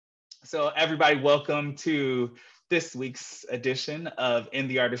So everybody, welcome to this week's edition of In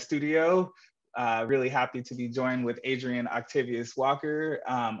the Artist Studio. Really happy to be joined with Adrian Octavius Walker.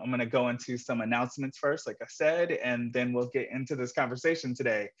 I'm gonna go into some announcements first, like I said, and then we'll get into this conversation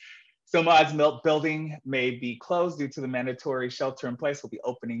today. So Maud's Milk Building may be closed due to the mandatory shelter in place. We'll be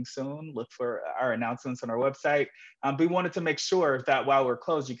opening soon. Look for our announcements on our website. We wanted to make sure that while we're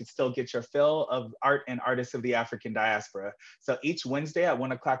closed, you could still get your fill of art and artists of the African diaspora. So each Wednesday at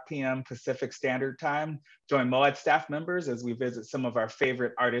 1:00 p.m. Pacific Standard Time, join Moad staff members as we visit some of our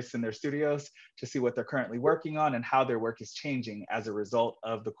favorite artists in their studios to see what they're currently working on and how their work is changing as a result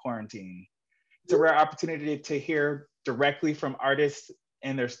of the quarantine. It's a rare opportunity to hear directly from artists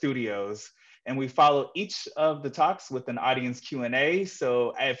in their studios. And we follow each of the talks with an audience Q&A.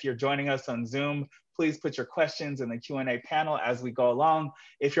 So if you're joining us on Zoom, please put your questions in the Q&A panel as we go along.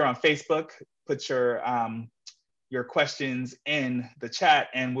 If you're on Facebook, put your questions in the chat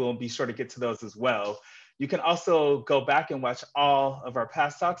and we'll be sure to get to those as well. You can also go back and watch all of our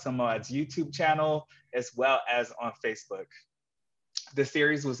past talks on Moad's YouTube channel, as well as on Facebook. The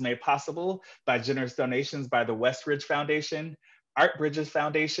series was made possible by generous donations by the Westridge Foundation, Art Bridges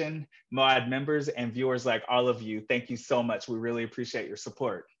Foundation, Moad members, and viewers like all of you. Thank you so much. We really appreciate your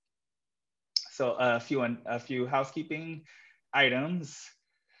support. So a few housekeeping items.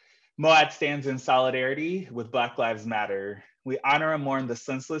 Moad stands in solidarity with Black Lives Matter. We honor and mourn the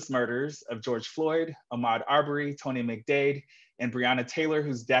senseless murders of George Floyd, Ahmaud Arbery, Tony McDade, and Breonna Taylor,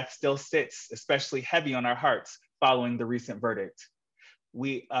 whose death still sits especially heavy on our hearts following the recent verdict.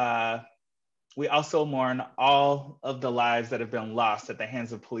 We also mourn all of the lives that have been lost at the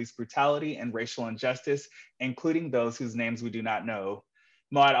hands of police brutality and racial injustice, including those whose names we do not know.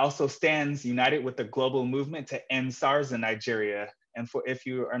 Moad also stands united with the global movement to end SARS in Nigeria. And if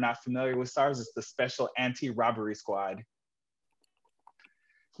you are not familiar with SARS, it's the Special Anti-Robbery Squad.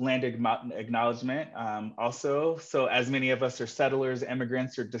 Land acknowledgement also. So as many of us are settlers,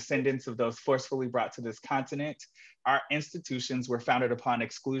 immigrants, or descendants of those forcefully brought to this continent, our institutions were founded upon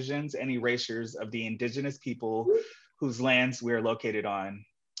exclusions and erasures of the indigenous people whose lands we are located on.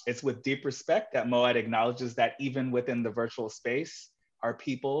 It's with deep respect that Moad acknowledges that even within the virtual space, our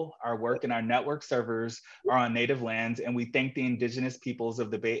people, our work, and our network servers are on native lands, and we thank the indigenous peoples of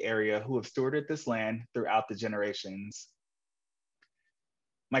the Bay Area who have stewarded this land throughout the generations.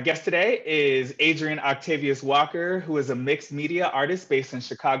 My guest today is Adrian Octavius Walker, who is a mixed media artist based in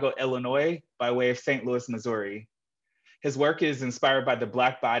Chicago, Illinois, by way of St. Louis, Missouri. His work is inspired by the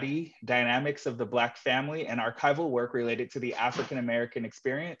Black body, dynamics of the Black family, and archival work related to the African-American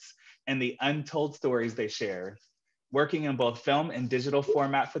experience and the untold stories they share. Working in both film and digital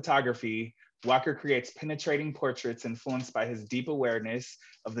format photography, Walker creates penetrating portraits influenced by his deep awareness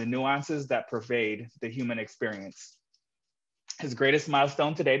of the nuances that pervade the human experience. His greatest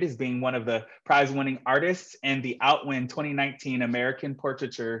milestone to date is being one of the prize-winning artists in the Outwin 2019 American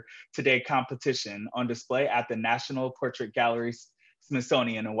Portraiture Today Competition on display at the National Portrait Gallery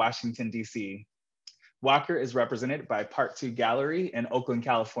Smithsonian in Washington, D.C. Walker is represented by Part 2 Gallery in Oakland,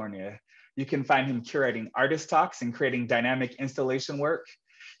 California. You can find him curating artist talks and creating dynamic installation work.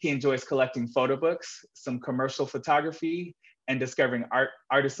 He enjoys collecting photo books, some commercial photography, and discovering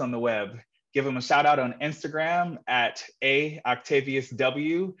artists on the web. Give him a shout out on Instagram at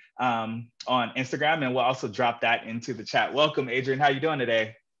 @AOctaviusW on Instagram, and we'll also drop that into the chat. Welcome, Adrian. How you doing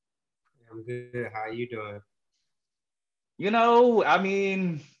today? I'm good. How are you doing? You know, I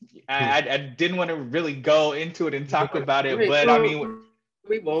mean, I didn't want to really go into it and talk about it, but I mean,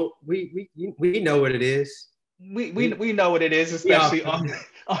 we won't. We know what it is. We know what it is, especially on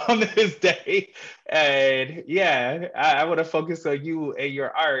this day. And yeah, I want to focus on you and your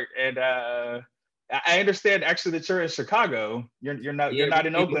art. And I understand actually that you're in Chicago. You're not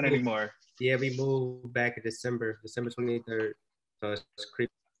in Oakland anymore. Yeah, we moved back in December 23rd. So it's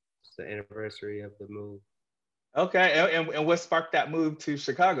the anniversary of the move. Okay, and what sparked that move to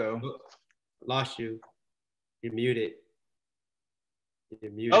Chicago? Lost you. You're muted.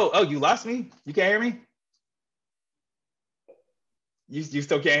 Oh, you lost me? You can't hear me? You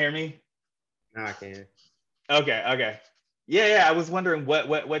still can't hear me? No, I can. Okay. Yeah. I was wondering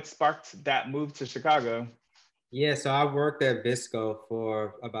what sparked that move to Chicago. Yeah, so I worked at Visco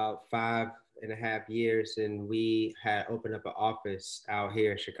for about 5.5 years, and we had opened up an office out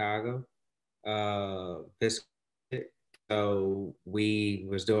here in Chicago. Visco. So we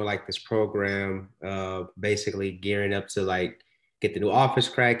was doing like this program, basically gearing up to like get the new office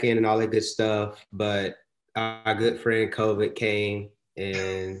cracking and all that good stuff. But our good friend COVID came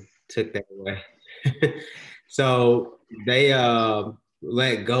and took that away. So they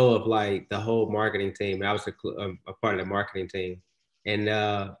let go of like the whole marketing team. And I was a part of the marketing team. And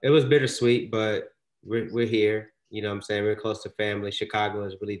it was bittersweet, but we're here. You know what I'm saying? We're close to family. Chicago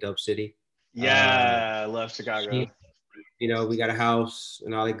is a really dope city. Yeah, I love Chicago. She, you know, we got a house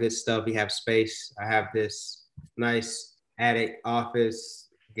and all that good stuff. We have space. I have this nice attic, office,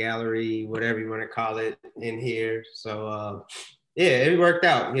 gallery, whatever you want to call it, in here. So yeah, it worked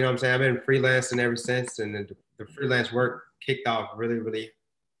out. You know what I'm saying? I've been freelancing ever since, and the freelance work kicked off really, really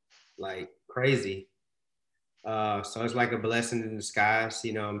like crazy. So it's like a blessing in disguise,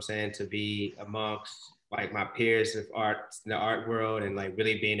 you know what I'm saying, to be amongst like my peers of art in the art world and like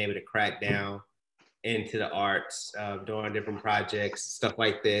really being able to crack down into the arts, doing different projects, stuff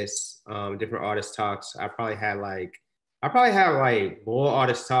like this, different artist talks. I probably had like more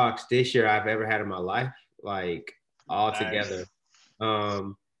artist talks this year I've ever had in my life, like all together. Nice.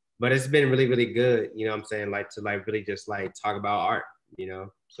 Um, but it's been really, really good, you know what I'm saying, like to like really just like talk about art, you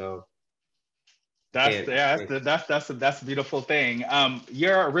know. So That's can't, yeah, that's a beautiful thing.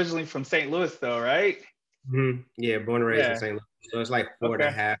 You're originally from St. Louis though, right? Yeah, born and raised in Yeah. St. Louis. So it's like four and a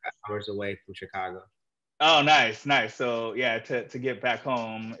Okay. half hours away from Chicago. Oh, nice, nice. So yeah, to get back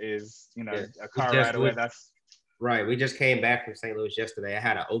home is, Yeah. a We car ride just away. we, That's right. We just came back from St. Louis yesterday. I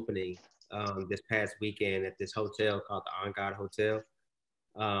had an opening this past weekend at this hotel called the On God Hotel.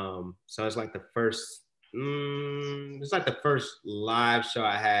 So it's like the first live show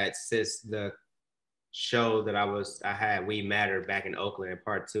I had since the show that I had We Matter back in Oakland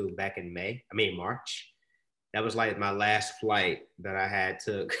part 2 back in March. That was like my last flight that I had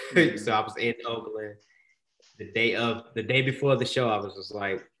took. So I was in Oakland the day before the show. I was just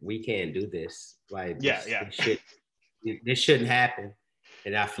like, we can't do this. Like yeah, yeah. this shouldn't happen.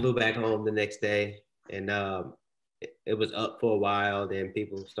 And I flew back home the next day, and it was up for a while. Then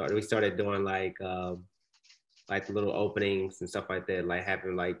we started doing like little openings and stuff like that, like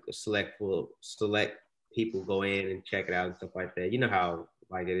having like select people go in and check it out and stuff like that. You know how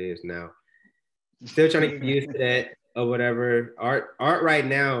like it is now. Still trying to get used to that or whatever. Art right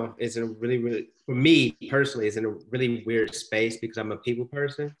now is in a really, really, for me personally, is in a really weird space because I'm a people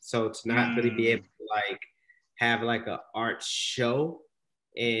person. So to not really be able Mm, to like have like a art show,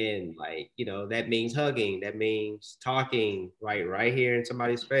 and like, you know, that means hugging, that means talking right here in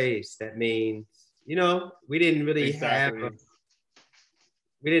somebody's face. That means, you know, exactly.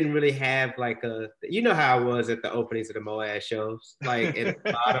 we didn't really have like you know how it was at the openings of the Moab shows, like at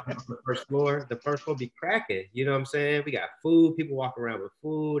the bottom of the first floor be cracking, you know what I'm saying? We got food, people walking around with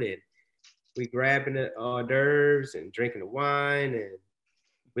food, and we grabbing the hors d'oeuvres and drinking the wine, and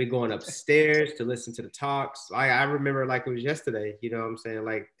we going upstairs to listen to the talks. I remember like it was yesterday, you know what I'm saying,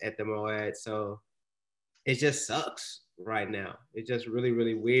 like at the Moab. So it just sucks right now. It's just really,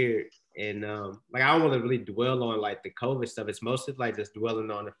 really weird. And like I don't want to really dwell on like the COVID stuff. It's mostly like just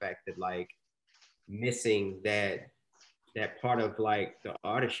dwelling on the fact that like missing that part of like the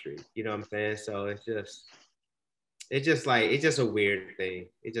artistry. You know what I'm saying? So it's just a weird thing.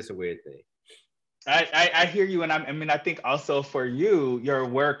 It's just a weird thing. I hear you, and I mean, I think also for you, your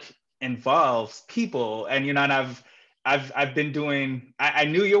work involves people, and and I've been doing. I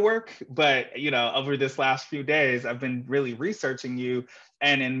knew your work, but over this last few days, I've been really researching you,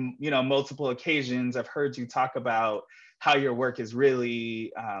 and in multiple occasions, I've heard you talk about how your work is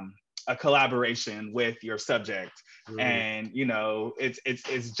really a collaboration with your subject, Mm-hmm. and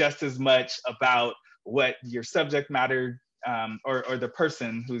it's just as much about what your subject matter or the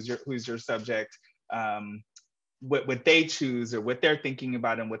person who's your subject, what they choose or what they're thinking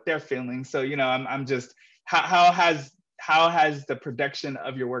about and what they're feeling. So I'm just how has the production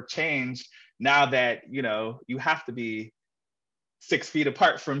of your work changed now that you have to be 6 feet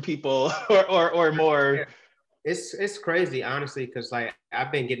apart from people or more. Yeah. It's crazy, honestly, because like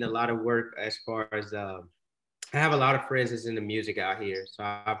I've been getting a lot of work as far as I have a lot of friends that's in the music out here. So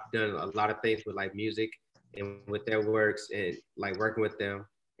I've done a lot of things with like music and with their works and like working with them.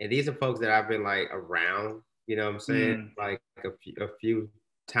 And these are folks that I've been like around, you know what I'm saying? Mm, Like a few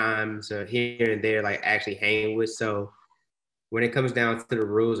times here and there, like actually hanging with. So when it comes down to the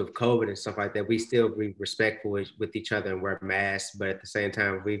rules of COVID and stuff like that, we still be respectful with each other and wear masks. But at the same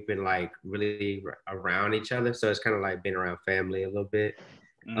time, we've been like really around each other. So it's kind of like being around family a little bit.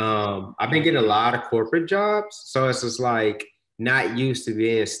 mm, I've been getting a lot of corporate jobs, so it's just like not used to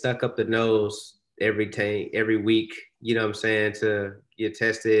being stuck up the nose every week. You know what I'm saying, to get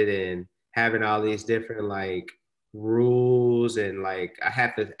tested and having all these different like rules, and like I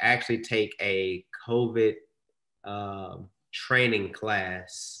have to actually take a COVID training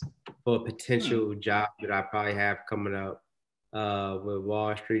class for a mm. potential job that I probably have coming up with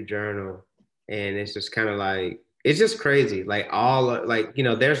Wall Street Journal, and it's just kind of like it's just crazy. Like all like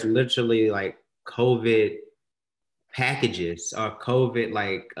there's literally like COVID packages or COVID,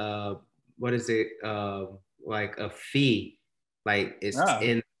 like what is it? Like a fee, like it's Oh,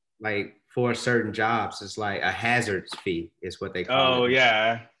 in like for certain jobs, it's like a hazards fee is what they call oh it.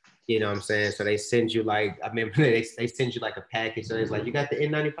 yeah. You know what I'm saying? So they send you like, I remember they send you like a package. So it's like, you got the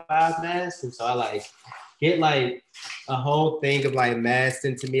N95 mask? And so I like get like a whole thing of like masks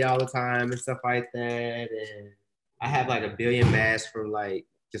into me all the time and stuff like that. And I have like a billion masks from like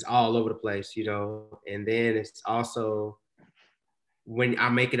just all over the place, you know? And then it's also when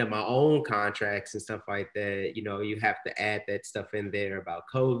I'm making up my own contracts and stuff like that, you know, you have to add that stuff in there about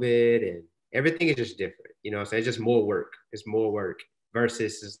COVID and everything is just different, you know? So it's just more work. It's more work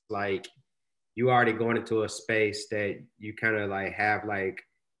versus it's like you already going into a space that you kind of like have like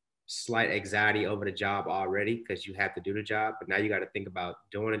slight anxiety over the job already because you have to do the job, but now you got to think about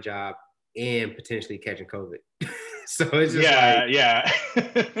doing a job and potentially catching COVID. So it's just like Yeah,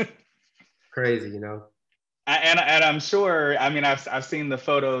 yeah. crazy, you know? And I'm sure. I mean, I've seen the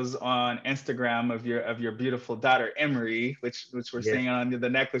photos on Instagram of your beautiful daughter Emery, which we're Yeah. seeing on the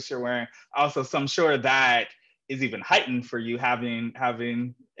necklace you're wearing. Also, so I'm sure that is even heightened for you having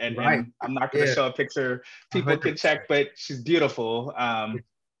Right. and I'm not going to Yeah. show a picture. People can 100%. check, but she's beautiful.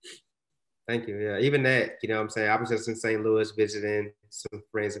 Thank you. Yeah. Even that, you know what I'm saying? I was just in St. Louis visiting some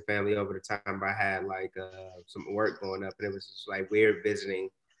friends and family over the time I had like some work going up, and it was just like weird visiting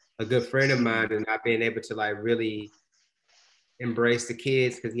a good friend of mine and not being able to like really embrace the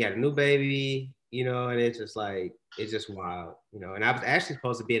kids because he had a new baby, you know, and it's just like it's just wild, you know. And I was actually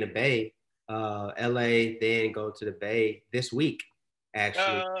supposed to be in the Bay, LA, then go to the Bay this week,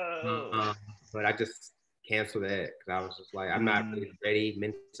 actually. Oh. Um, but I just canceled that because I was just like, I'm not Mm. really ready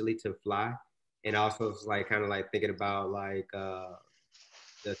mentally to fly. And also it's like kind of like thinking about like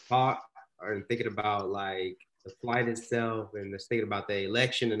the talk or thinking about like the flight itself and just thinking about the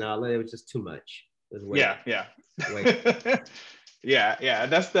election and all that. It was just too much. It was way, Yeah, yeah. way. Yeah, yeah.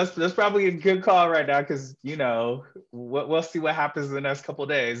 That's probably a good call right now because you know we'll see what happens in the next couple of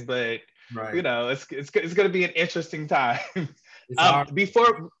days, but you Right. know it's going to be an interesting time. It's hard.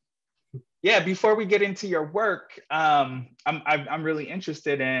 Before we get into your work, I'm really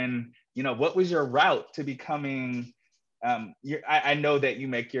interested in you know what was your route to becoming. I know that you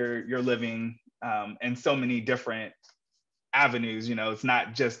make your living in so many different avenues. You know, it's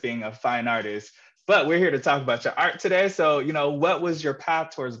not just being a fine artist, but we're here to talk about your art today. So, you know, what was your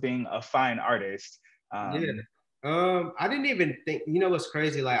path towards being a fine artist? Yeah. I didn't even think, you know what's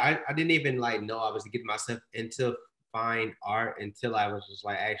crazy? Like I didn't even like know I was getting myself into fine art until I was just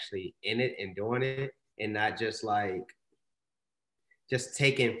like actually in it and doing it and not just like just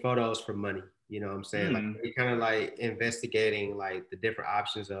taking photos for money. You know what I'm saying? Like Mm, you kind of like investigating like the different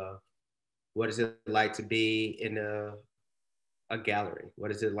options of what is it like to be in a gallery?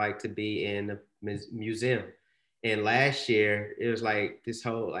 What is it like to be in a museum? And last year, it was like this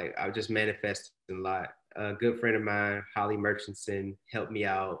whole, like, I was just manifesting a lot. A good friend of mine, Holly Murchison, helped me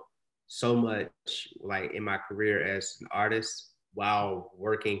out so much, like, in my career as an artist while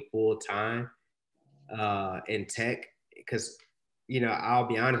working full time in tech. Because, you know, I'll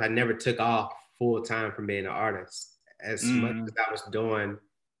be honest, I never took off full time from being an artist. As much mm, as I was doing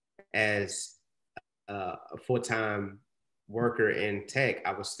as a full-time worker in tech,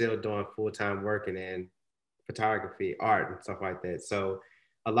 I was still doing full-time working in photography, art, and stuff like that. So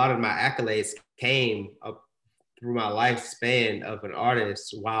a lot of my accolades came up through my lifespan of an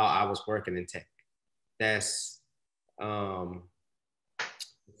artist while I was working in tech. That's um,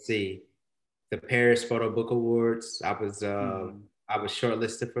 let's see, the Paris Photo Book Awards. mm. I was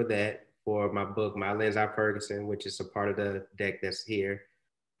shortlisted for that for my book, My Lens Eye Ferguson, which is a part of the deck that's here.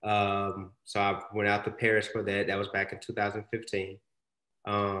 So I went out to Paris for that. That was back in 2015.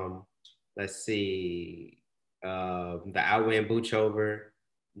 Um, let's see, the Outwin Boochover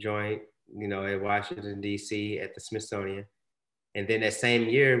joint, you know, in Washington, D.C. at the Smithsonian. And then that same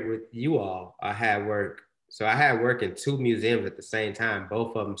year with you all, I had work. So I had work in two museums at the same time,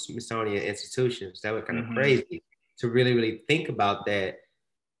 both of them Smithsonian institutions. That was kind of Mm-hmm. crazy to really, really think about that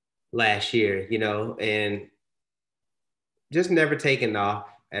last year, you know, and just never taken off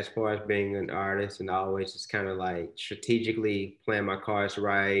as far as being an artist and always just kind of like strategically playing my cards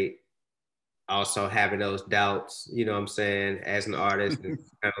right. Also having those doubts, you know what I'm saying, as an artist and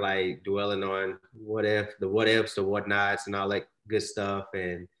kind of like dwelling on what ifs, the whatnots and all that good stuff.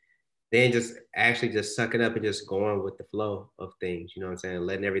 And then just actually just sucking up and just going with the flow of things, you know what I'm saying?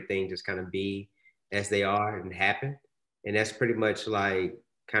 Letting everything just kind of be as they are and happen. And that's pretty much like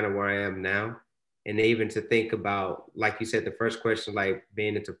kind of where I am now. And even to think about, like you said, the first question, like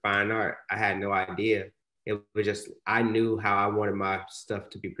being into fine art, I had no idea. It was just, I knew how I wanted my stuff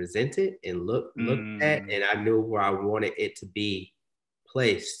to be presented and looked at, Mm. and I knew where I wanted it to be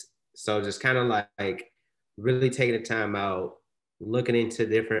placed. So just kind of like really taking the time out, looking into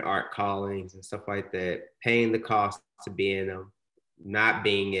different art callings and stuff like that, paying the cost to be in them, not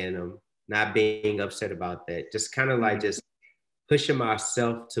being in them, not being upset about that. Just kind of like Mm. just pushing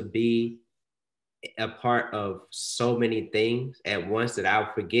myself to be a part of so many things at once that I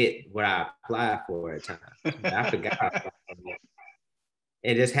would forget what I applied for at times. I forgot I applied for it.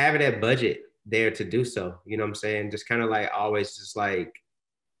 And just having that budget there to do so, you know what I'm saying? Just kind of like always just like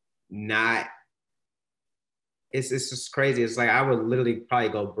not, it's just crazy. It's like I would literally probably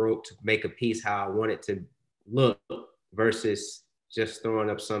go broke to make a piece how I want it to look versus just throwing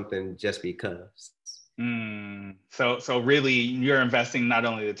up something just because. So really you're investing not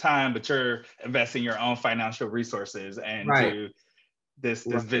only the time, but you're investing your own financial resources Right. into this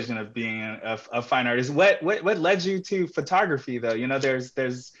Right. vision of being a fine artist. What led you to photography though? You know,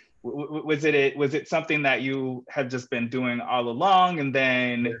 was it something that you have just been doing all along and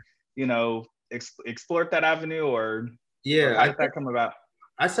then, you know, explored that avenue, or Yeah, how did that come about?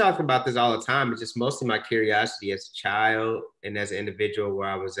 I talk about this all the time. It's just mostly my curiosity as a child and as an individual where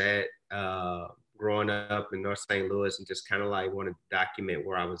I was at, growing up in North St. Louis, and just kind of like want to document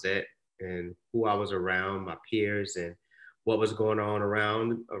where I was at and who I was around, my peers, and what was going on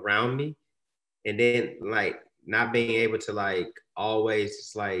around me. And then like not being able to like always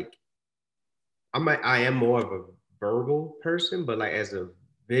just like I am more of a verbal person, but like as a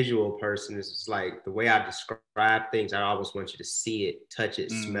visual person, it's just like the way I describe things, I always want you to see it, touch it,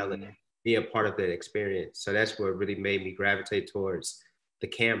 smell it, Mm, be a part of that experience. So that's what really made me gravitate towards the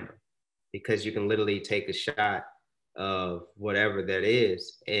camera, because you can literally take a shot of whatever that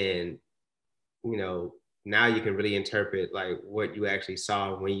is, and you know, now you can really interpret like what you actually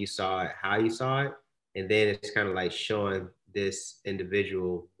saw, when you saw it, how you saw it, and then it's kind of like showing this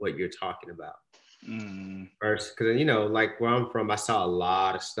individual what you're talking about mm, first, because you know, like where I'm from, I saw a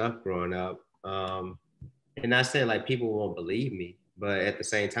lot of stuff growing up, and not saying like people won't believe me, but at the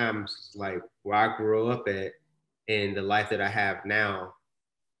same time, it's like where I grew up at and the life that I have now,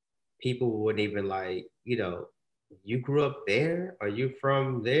 people wouldn't even like, you know, you grew up there? Are you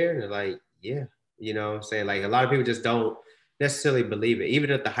from there? And they're like, yeah, you know what I'm saying? Like a lot of people just don't necessarily believe it.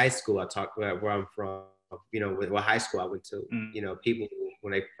 Even at the high school I talked about where I'm from, you know, what high school I went to, mm. you know, people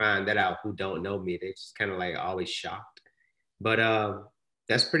when they find that out who don't know me, they just kind of like always shocked. But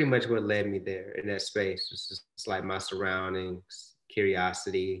that's pretty much what led me there in that space. It's like my surroundings,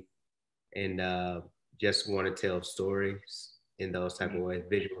 curiosity, and just want to tell stories in those type of ways,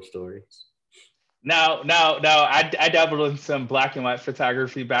 visual stories. Now, I dabbled in some black and white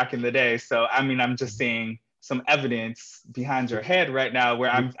photography back in the day. So, I mean, I'm just seeing some evidence behind your head right now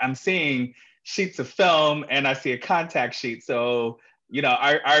where I'm seeing sheets of film and I see a contact sheet. So, you know,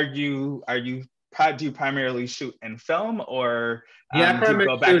 do you primarily shoot in film, or Yeah, I do you primarily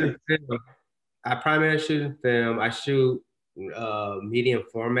go back shoot to? in film. I primarily shoot in film. I shoot medium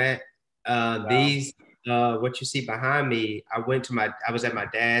format. Wow. These what you see behind me, I was at my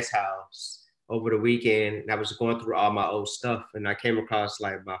dad's house over the weekend, and I was going through all my old stuff, and I came across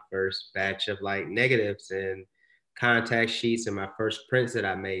like my first batch of like negatives and contact sheets and my first prints that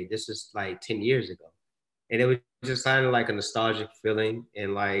I made. This was like 10 years ago. And it was just kind of like a nostalgic feeling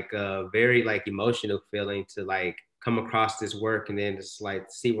and like a very like emotional feeling to like come across this work and then just like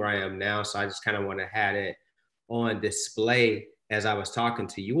see where I am now. So I just kind of want to have it on display as I was talking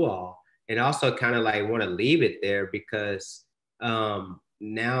to you all, and also kind of like want to leave it there because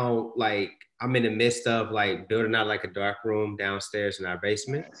now like I'm in the midst of like building out like a dark room downstairs in our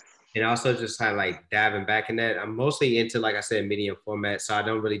basement, Yes. and also just kind of like diving back in that. I'm mostly into, like I said, medium format, so I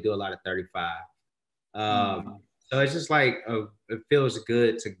don't really do a lot of 35. Mm, So it's just like it feels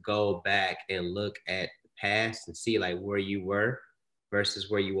good to go back and look at the past and see like where you were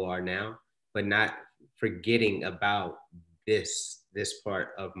versus where you are now, but not forgetting about this part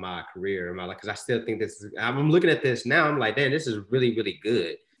of my career, my life. Because I still think this is. I'm looking at this now. I'm like, damn, this is really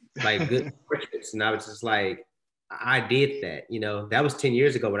good, like good portraits. And I was just like, I did that. You know, that was 10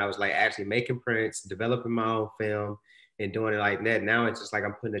 years ago when I was like actually making prints, developing my own film, and doing it like that. Now it's just like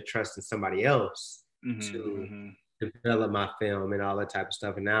I'm putting the trust in somebody else to mhm. develop my film and all that type of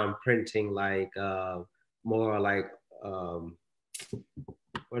stuff. And now I'm printing like more like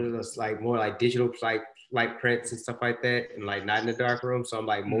what is this, like more like digital like prints and stuff like that, and like not in the dark room. So I'm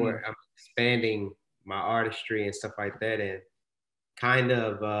like more I'm expanding my artistry and stuff like that, and kind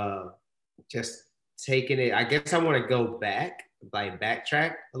of just taking it. I guess I want to go back, like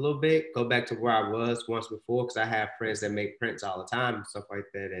backtrack a little bit, go back to where I was once before, because I have friends that make prints all the time and stuff like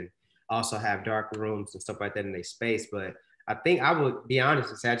that, and also have dark rooms and stuff like that in their space. But I think I would be honest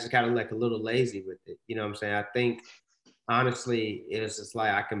and say I just got like a little lazy with it. You know what I'm saying? I think honestly, it's just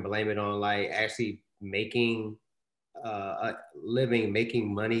like I can blame it on like actually making a living,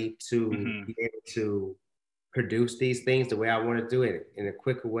 making money to Mm-hmm. be able to produce these things the way I want to do it in a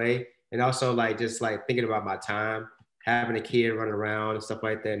quicker way. And also like just like thinking about my time, having a kid running around and stuff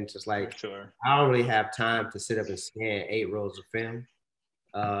like that. And just For like sure. I don't really have time to sit up and scan 8 rolls of film.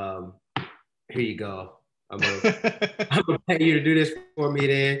 Um, here you go. I'm gonna I'm gonna pay you to do this for me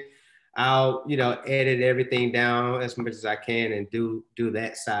then. I'll, edit everything down as much as I can and do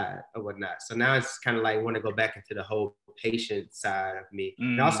that side or whatnot. So now it's kind of like want to go back into the whole patient side of me.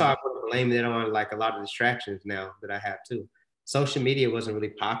 And also I want to blame it on like a lot of distractions now that I have too. Social media wasn't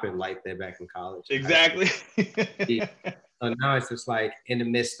really popping like that back in college and high school. Exactly. So now it's just like in the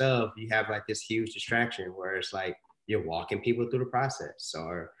midst of you have like this huge distraction where it's like you're walking people through the process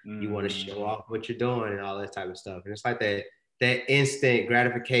or you want to show off what you're doing and all that type of stuff. And it's like that instant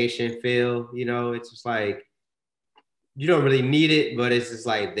gratification feel, it's just like you don't really need it, but it's just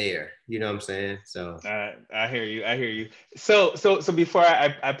like there. You know what I'm saying? So I hear you. I hear you. So before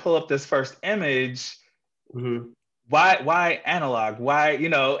I pull up this first image, mhm. why analog? Why,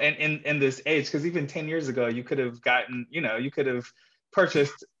 in this age? Because even 10 years ago, you could have gotten, you could have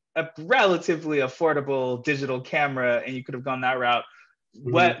purchased a relatively affordable digital camera and you could have gone that route.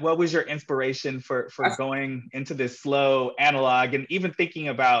 What was your inspiration for going into this slow analog and even thinking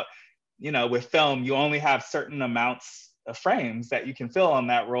about, with film, you only have certain amounts of frames that you can fill on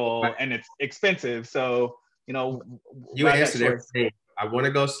that roll and it's expensive. So, You why that answered choice? everything. I want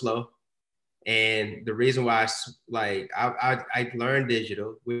to go slow. And the reason why I learned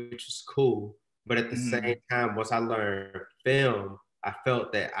digital, which is cool, but at the same time, once I learned film, I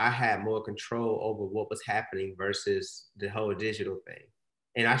felt that I had more control over what was happening versus the whole digital thing.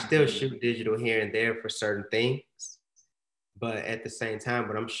 And I still shoot digital here and there for certain things, but at the same time,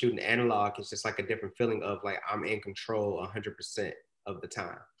 when I'm shooting analog, it's just like a different feeling of like I'm in control 100% of the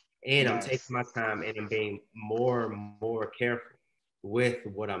time. And I'm taking Nice. my time and I'm being more and more careful with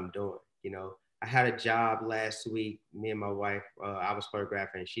what I'm doing. I had a job last week. Me and my wife, I was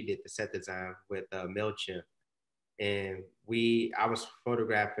photographing. She did the set design with MailChimp, and I was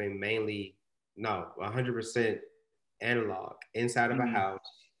photographing mainly, no, 100% analog inside of a house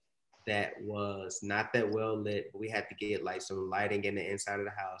that was not that well lit. We had to get like some lighting in the inside of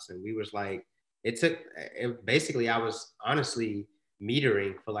the house, and we was like, basically I was honestly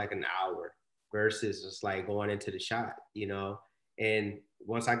metering for like an hour versus just like going into the shot. And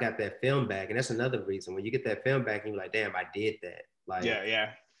once I got that film back, and that's another reason when you get that film back and you're like, damn, I did that. Like,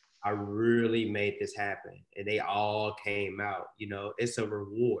 Yeah. I really made this happen, and they all came out. It's a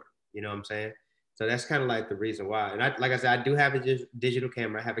reward. You know what I'm saying? So that's kind of like the reason why. And like I said, I do have a digital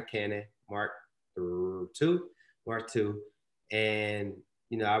camera. I have a Canon II, Mark II, and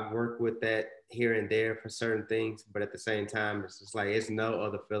I've worked with that here and there for certain things, but at the same time, it's just like it's no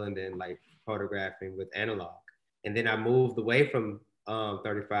other feeling than like photographing with analog. And then I moved away from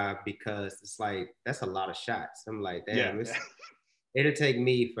 35 because it's like that's a lot of shots. I'm like, Yeah. damn, it'll take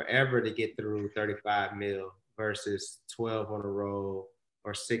me forever to get through 35 mil versus 12 on a roll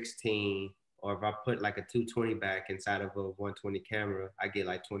or 16. Or if I put like a 220 back inside of a 120 camera, I get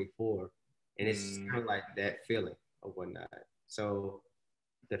like 24. And it's kind of like that feeling or whatnot. So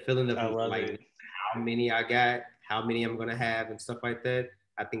the feeling of I love like it. how many I got, how many I'm gonna have and stuff like that,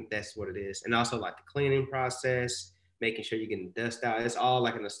 I think that's what it is. And also like the cleaning process, making sure you're getting the dust out. It's all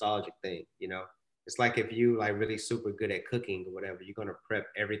like a nostalgic thing. It's like if you like really super good at cooking or whatever, you're gonna prep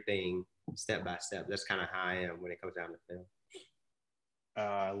everything step by step. That's kind of how I am when it comes down to film.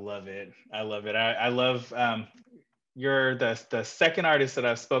 I love it. I love it. I love you're the second artist that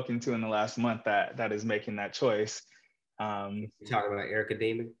I've spoken to in the last month that is making that choice. You talking about Erica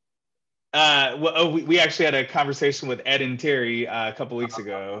Demon? We actually had a conversation with Ed and Terry a couple weeks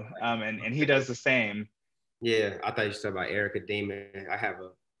ago, and he does the same. Yeah, I thought you were talking about Erica Demon. I have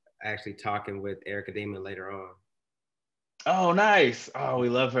actually talking with Erica Demon later on. Oh, nice. Oh, we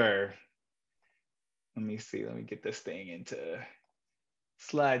love her. Let me see. Let me get this thing into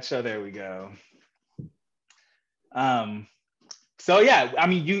slideshow. There we go. So yeah, I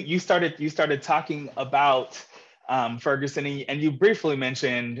mean, you started talking about Ferguson, and you briefly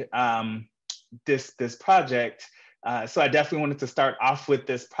mentioned this project. So I definitely wanted to start off with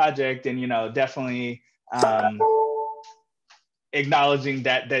this project, and definitely acknowledging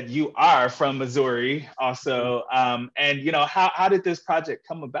that you are from Missouri, also, and how did this project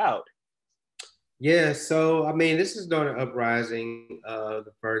come about? Yeah, so I mean, this is during the uprising of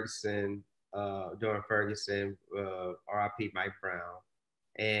the Ferguson, during Ferguson, R.I.P. Mike Brown.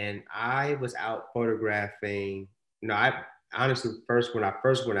 And I was out photographing. I honestly when I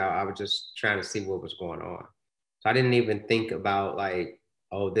first went out, I was just trying to see what was going on. So I didn't even think about like,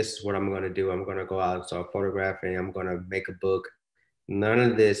 oh, this is what I'm gonna do. I'm gonna go out and start photographing. I'm gonna make a book. None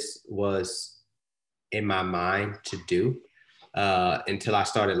of this was in my mind to do until I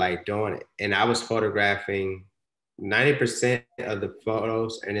started like doing it. And I was photographing 90% of the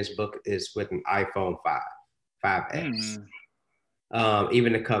photos in this book is with an iPhone 5X.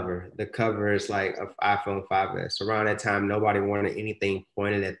 Even the cover is like an iPhone 5S. Around that time, nobody wanted anything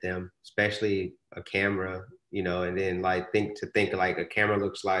pointed at them, especially a camera, and then like think like a camera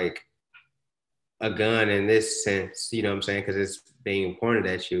looks like a gun in this sense, you know what I'm saying? Because it's being pointed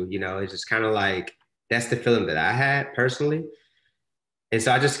at you, it's just kind of like, that's the feeling that I had personally. And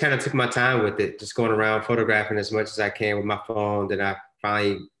so I just kind of took my time with it, just going around photographing as much as I can with my phone. Then I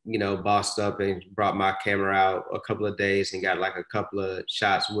finally, bossed up and brought my camera out a couple of days and got like a couple of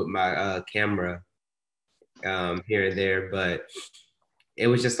shots with my camera here and there. But it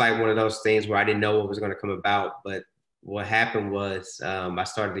was just like one of those things where I didn't know what was going to come about. But what happened was I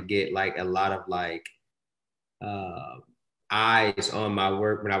started to get like a lot of like eyes on my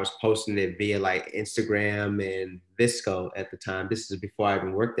work when I was posting it via like Instagram and Visco at the time. This is before I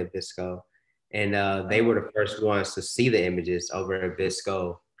even worked at Visco. And they were the first ones to see the images over at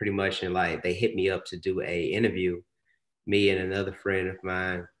Visco pretty much. And like they hit me up to do a interview, me and another friend of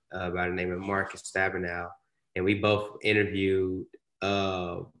mine by the name of Marcus Stabenow. And we both interviewed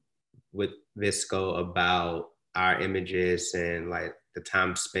with Visco about our images and like the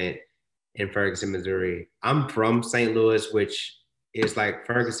time spent in Ferguson, Missouri. I'm from St. Louis, which is like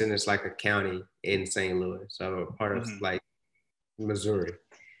Ferguson is like a county in St. Louis. So I'm a part of like Missouri.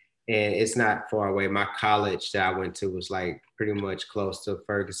 And it's not far away. My college that I went to was like pretty much close to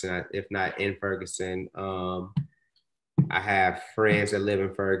Ferguson, if not in Ferguson. I have friends that live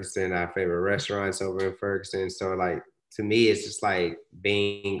in Ferguson. I have favorite restaurants over in Ferguson. So like to me, it's just like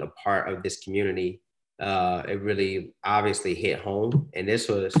being a part of this community. It really obviously hit home. And this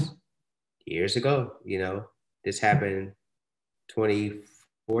was years ago, this happened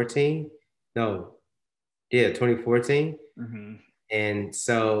 2014. No, yeah, 2014. And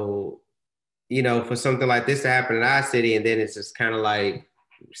so, for something like this to happen in our city, and then it's just kind of like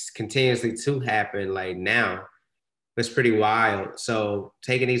continuously to happen like now, it's pretty wild. So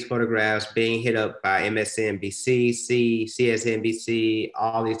taking these photographs, being hit up by MSNBC, CSNBC,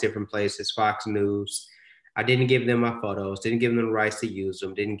 all these different places, Fox News. I didn't give them my photos, didn't give them the rights to use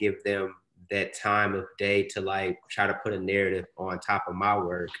them, didn't give them that time of day to like try to put a narrative on top of my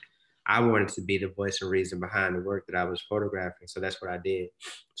work. I wanted to be the voice and reason behind the work that I was photographing. So that's what I did.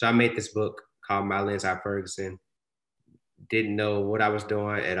 So I made this book called My Lens Eye Ferguson. Didn't know what I was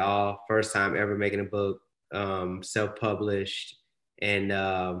doing at all. First time ever making a book, self-published. And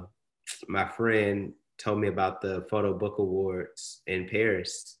my friend told me about the Photo Book Awards in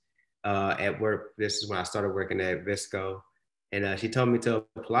Paris at work. This is when I started working at Visco. And she told me to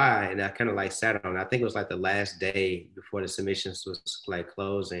apply, and I kind of like sat on it. I think it was like the last day before the submissions was like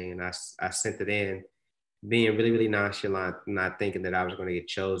closing. And I sent it in, being really, really nonchalant, not thinking that I was going to get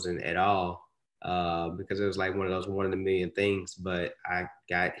chosen at all, because it was like one of those one in a million things. But I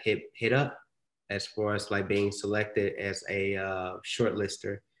got hit up as far as like being selected as a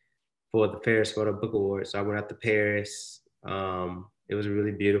shortlister for the Paris Photo Book Award. So I went out to Paris. It was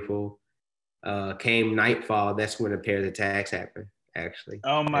really beautiful. Came nightfall, that's when the Paris attacks happened, actually.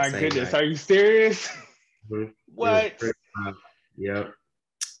 Oh my goodness, are you serious? What? Yep.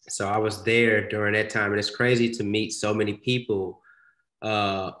 So I was there during that time, and it's crazy to meet so many people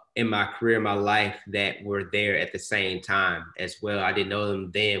in my career, my life, that were there at the same time as well. I didn't know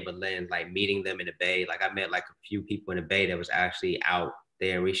them then, but then like meeting them in the Bay, like I met like a few people in the Bay that was actually out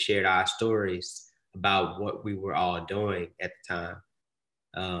there, and we shared our stories about what we were all doing at the time.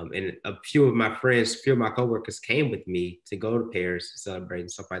 And a few of my friends, a few of my coworkers came with me to go to Paris to celebrate and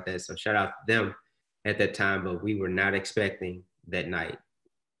stuff like that. So shout out to them at that time, but we were not expecting that night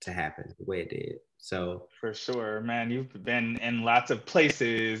to happen the way it did. So for sure, man, you've been in lots of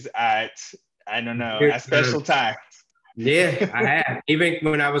places at, I don't know, at special times. Yeah, I have. Even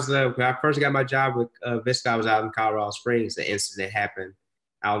when I first got my job with Visco, I was out in Colorado Springs. The incident happened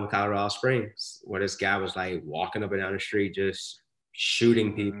out in Colorado Springs where this guy was like walking up and down the street just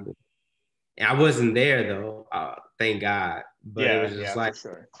shooting people. And I wasn't there though, thank God. But it was just like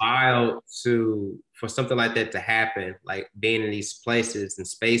wild for something like that to happen, like being in these places and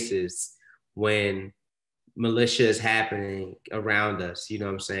spaces when militia is happening around us, you know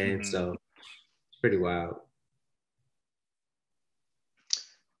what I'm saying? So it's pretty wild.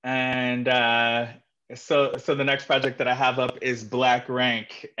 And So the next project that I have up is Black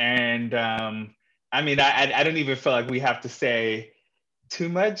Rank, and I mean, I don't even feel like we have to say too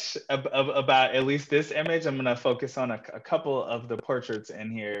much about at least this image. I'm gonna focus on a couple of the portraits in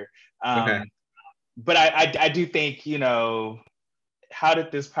here, Okay. but I do think, you know, how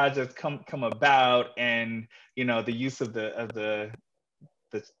did this project come about, and you know, the use of the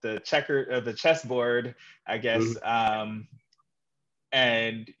chessboard, I guess, Mhm.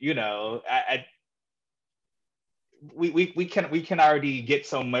 and you know, we can already get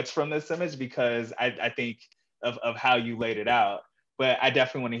so much from this image because I think of how you laid it out. But I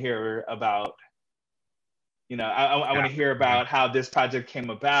definitely want to hear about, you know, I want to hear about how this project came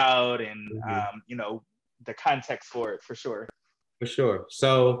about, and Mhm. you know, the context for it, for sure. For sure.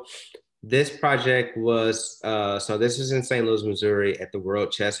 So this project was so this is in St. Louis, Missouri, at the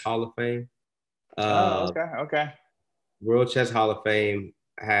World Chess Hall of Fame. Oh, Uh, okay, okay. World Chess Hall of Fame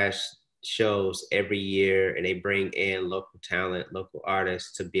has shows every year, and they bring in local talent, local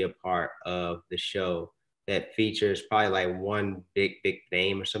artists to be a part of the show that features probably like one big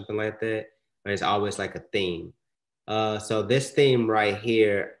name or something like that. And it's always like a theme. So this theme right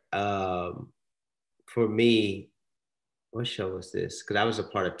here, for me, what show was this? Because I was a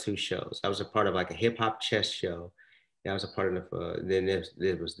part of two shows. I was a part of like a hip hop chess show. I was a part of then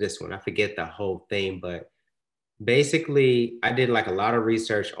there was this one. I forget the whole thing, but basically I did like a lot of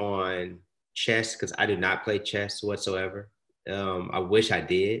research on chess because I do not play chess whatsoever. I wish I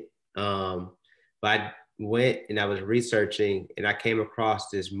did. But I went and I was researching and I came across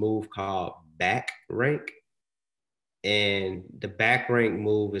this move called back rank. And the back rank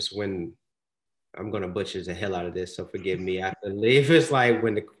move is when I'm gonna butcher the hell out of this, so forgive me. I believe it's like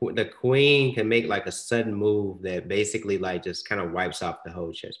when the queen can make like a sudden move that basically like just kind of wipes off the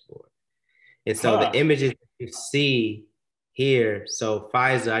whole chessboard. And so the Huh. images you see here, so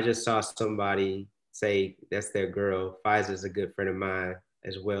Pfizer, I just saw somebody say that's their girl. Pfizer's a good friend of mine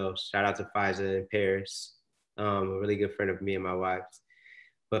as well. Shout out to Pfizer in Paris, a really good friend of me and my wife's.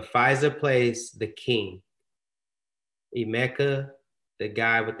 But Pfizer plays the king. Emeka, the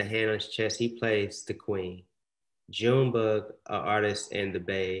guy with the hand on his chest, he plays the queen. Junebug, an artist in the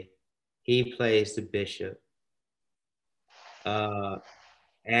Bay, he plays the bishop. Uh,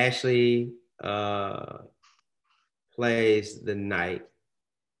 Ashley plays the knight.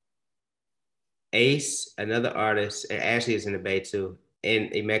 Ace, another artist, and Ashley is in the Bay too,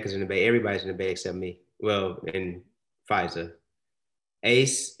 and Emeka's in the Bay. Everybody's in the Bay except me. Well, and Pfizer.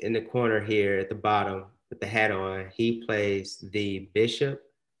 Ace in the corner here at the bottom with the hat on, he plays the bishop,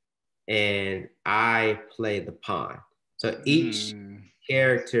 and I play the pawn. So each Mm.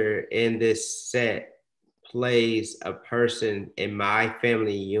 character in this set plays a person in my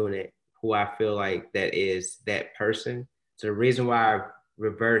family unit who I feel like that is that person. So the reason why I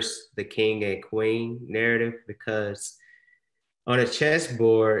reverse the king and queen narrative, because on a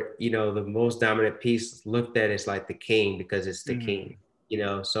chessboard, you know, the most dominant piece looked at is like the king because it's the king, Mm. you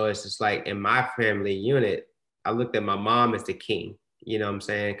know. So it's just like in my family unit, I looked at my mom as the king, you know what I'm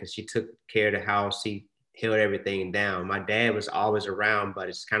saying? Because she took care of the house, she held everything down. My dad was always around, but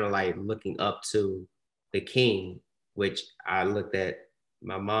it's kind of like looking up to the king, which I looked at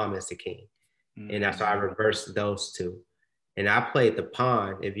my mom as the king. And that's why I Mm. reversed those two. And I played the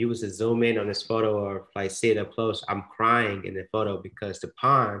pawn. If you was to zoom in on this photo or like see it up close, I'm crying in the photo because the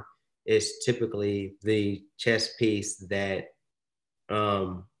pawn is typically the chess piece that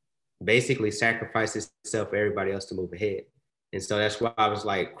um, basically sacrifices itself for everybody else to move ahead. And so that's why I was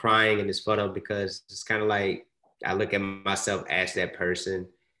like crying in this photo because it's kind of like I look at myself as that person,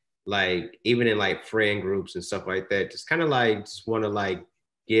 like even in like friend groups and stuff like that, just kind of like just want to like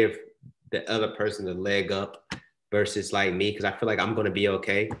give the other person a leg up versus like me because I feel like I'm gonna be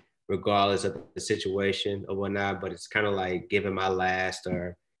okay regardless of the situation or whatnot. But it's kind of like giving my last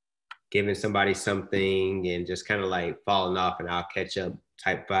or giving somebody something and just kind of like falling off and I'll catch up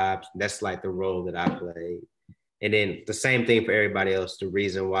type vibes. That's like the role that I played. And then the same thing for everybody else. The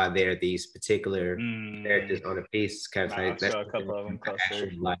reason why there are these particular characters Mm. on a piece, kind of I'll like that's show a couple of them actual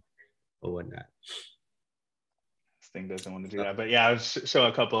closer. life or whatnot. This thing doesn't want to do So, that, but yeah, I'll show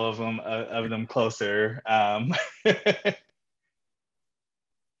a couple of them closer.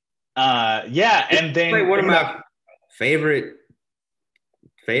 Yeah, it's and like then one of you know, my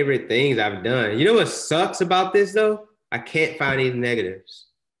favorite things I've done. You know what sucks about this though? I can't find these negatives.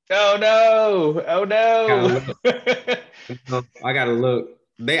 oh no, oh I gotta no. look. I gotta look.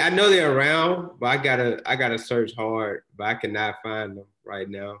 I know they're around, but I gotta search hard, but I cannot find them right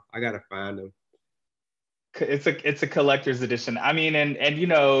now. I gotta find them. It's a collector's edition. I mean, and you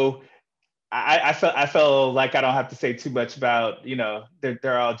know, I feel like I don't have to say too much about, you know,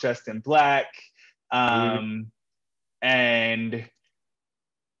 they're all dressed in black. And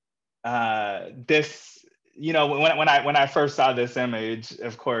this, you know, when I first saw this image,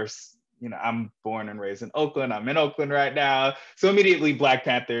 of course, you know, I'm born and raised in Oakland. I'm in Oakland right now, so immediately Black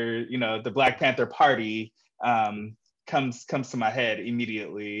Panther, you know, the Black Panther Party comes to my head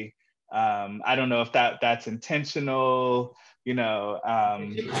immediately. I don't know if that's intentional, you know.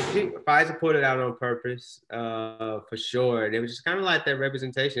 Pfizer put it out on purpose, for sure. And it was just kind of like that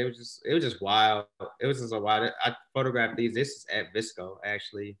representation. It was just wild. It was just a wild. I photographed these. This is at Visco,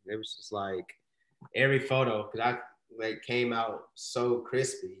 actually. It was just like every photo, because I like came out so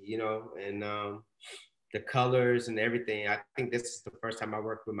crispy, you know, and the colors and everything. I think this is the first time I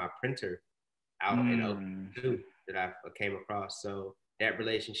worked with my printer out in Oakland too, that I came across. So that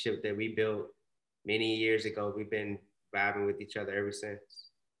relationship that we built many years ago, we've been vibing with each other ever since.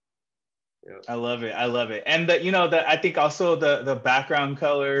 Yep. I love it. I love it. And the, you know, I think also the background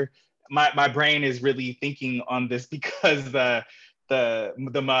color, my brain is really thinking on this because the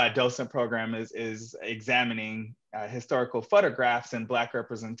MUD docent program is examining historical photographs and Black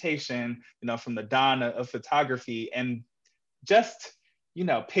representation, you know, from the dawn of photography, and just, you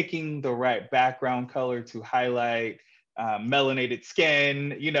know, picking the right background color to highlight melanated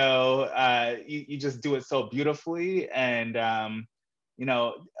skin, you know, you just do it so beautifully. And you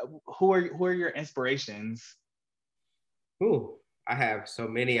know, who are your inspirations? Ooh, I have so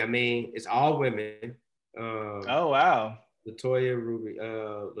many. I mean, it's all women. Oh wow. Latoya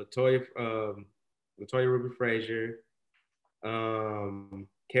Ruby Frazier,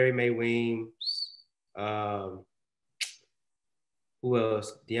 Carrie Mae Weems, who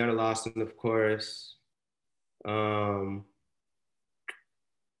else? Deanna Lawson, of course. I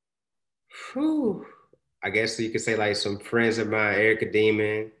guess you could say like some friends of mine, Erica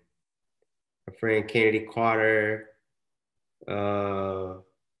Demon, my friend Kennedy Carter.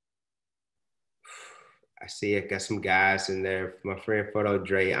 I see I got some guys in there. My friend Photo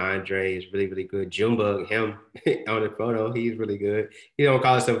Andre is really, really good. Junebug, him on the photo, he's really good. He don't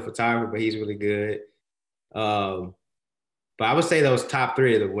call himself a photographer, but he's really good. But I would say those top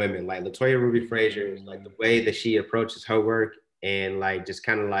three of the women, like Latoya Ruby Frazier, is like the way that she approaches her work and like just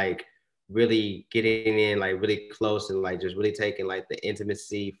kind of like really getting in like really close and like just really taking like the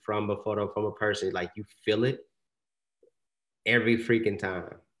intimacy from a photo, from a person, like you feel it every freaking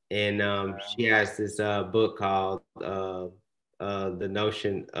time. And she has this book called The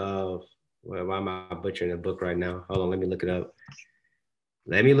Notion of, well, why am I butchering the book right now? Hold on, let me look it up.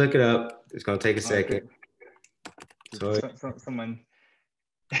 Let me look it up. It's gonna take a second. So someone.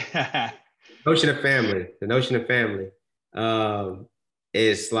 Notion of Family. The Notion of Family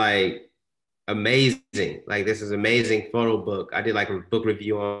is like amazing. Like this is amazing photo book. I did like a book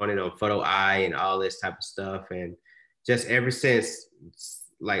review on it on Photo Eye and all this type of stuff. And just ever since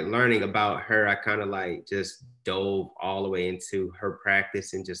like learning about her, I kind of like just dove all the way into her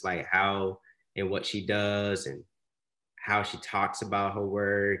practice and just like how and what she does and how she talks about her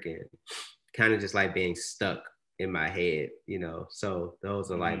work and kind of just like being stuck in my head, you know. So those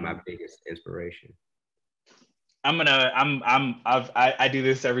are like my biggest inspiration. I do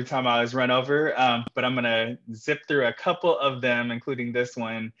this every time I always run over, but I'm gonna zip through a couple of them, including this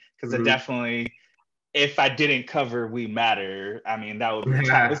one, because I definitely, if I didn't cover We Matter, I mean, that would be a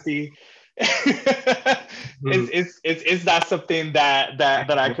travesty. It's not something that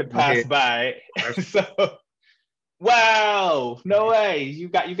I could pass by. So wow, no way. You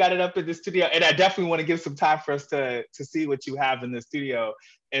got it up in the studio. And I definitely want to give some time for us to see what you have in the studio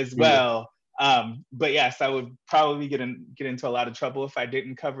as well. But yes, I would probably get into a lot of trouble if I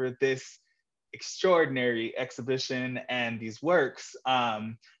didn't cover this extraordinary exhibition and these works.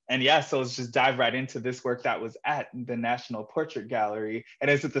 And yeah, so let's just dive right into this work that was at the National Portrait Gallery. And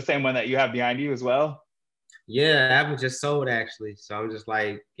is it the same one that you have behind you as well? Yeah, that was just sold actually. So I'm just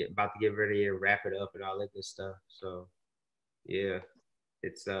like about to get ready and wrap it up and all that good stuff. So yeah,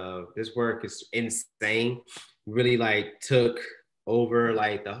 it's this work is insane. Really like took over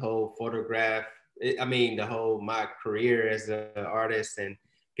like the whole photograph. The whole my career as an artist, and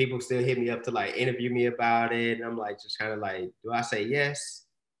people still hit me up to like interview me about it. And I'm like just kind of like, do I say yes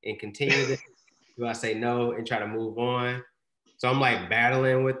and continue this? Do I say no and try to move on? So I'm like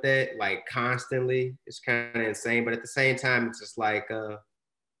battling with it like constantly. It's kind of insane, but at the same time, it's just like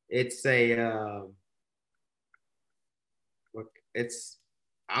it's a it's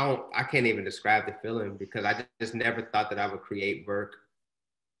I can't even describe the feeling because I just never thought that I would create work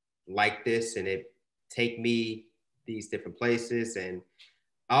like this and it take me these different places, and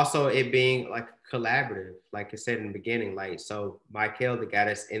also it being like collaborative, like I said in the beginning. Like, so Michael, the guy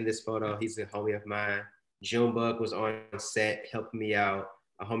that's in this photo, he's a homie of mine. Junebug was on set helping me out.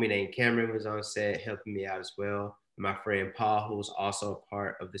 A homie named Cameron was on set helping me out as well. My friend Paul, who was also a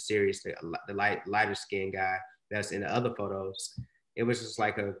part of the series, the lighter skinned guy that's in the other photos. It was just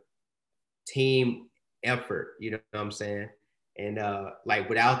like a team effort, you know what I'm saying? And like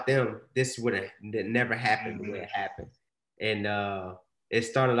without them, this would have never happened the way it happened. And it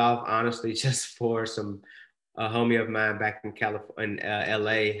started off honestly just for a homie of mine back in California, in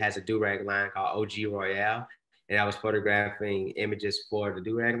LA, has a do-rag line called OG Royale. And I was photographing images for the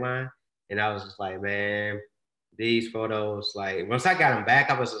do-rag line. And I was just like, man, these photos, like once I got them back,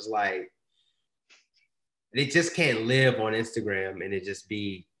 I was just like, they just can't live on Instagram and it just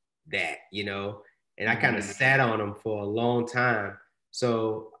be that, you know? And I kind of sat on them for a long time.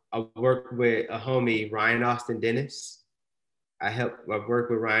 So I worked with a homie, Ryan Austin Dennis. I worked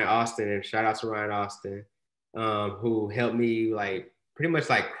with Ryan Austin, and shout out to Ryan Austin, who helped me like pretty much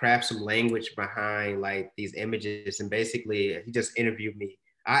like craft some language behind like these images. And basically he just interviewed me.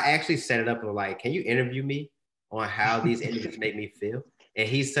 I actually set it up and like, can you interview me on how these images make me feel? And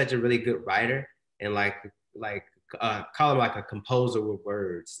he's such a really good writer and call him like a composer with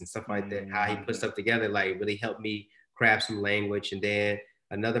words and stuff like that. How he puts stuff together, like really helped me craft some language. And then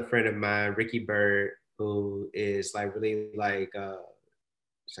another friend of mine, Ricky Bird, who is like really like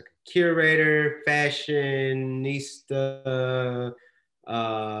it's like a curator, fashionista,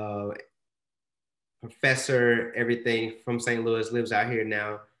 professor, everything from St. Louis, lives out here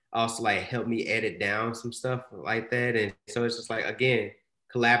now. Also like helped me edit down some stuff like that. And so it's just like, again,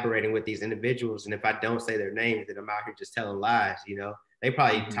 collaborating with these individuals. And if I don't say their names, then I'm out here just telling lies, you know? They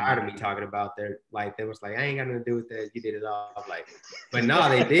probably tired of me talking about their, like, they was like, I ain't got nothing to do with that. You did it all. Like, but no,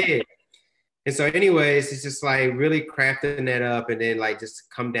 they did. And so anyways, it's just like really crafting that up and then like just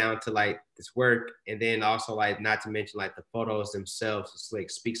come down to like this work. And then also like, not to mention like the photos themselves, just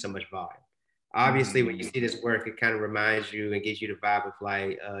like speak so much volume. Obviously, when you see this work, it kind of reminds you and gives you the vibe of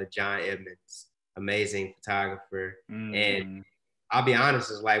like John Edmonds, amazing photographer. And I'll be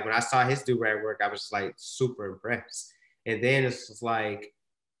honest, it's like when I saw his do-rag work, I was just like super impressed. And then it's just like,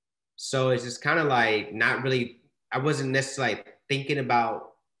 so it's just kind of like not really, I wasn't necessarily like thinking about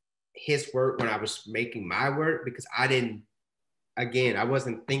his work when I was making my work because I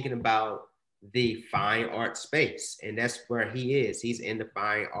wasn't thinking about the fine art space. And that's where he is. He's in the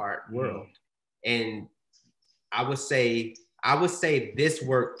fine art world. And I would say this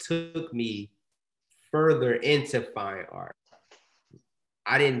work took me further into fine art.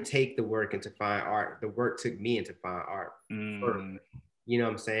 I didn't take the work into fine art. The work took me into fine art further. You know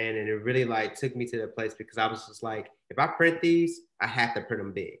what I'm saying? And it really like took me to that place because I was just like, if I print these, I have to print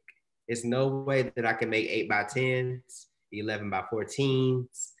them big. It's no way that I can make 8x10s,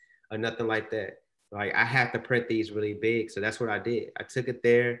 11x14s, or nothing like that. Like I have to print these really big. So that's what I did. I took it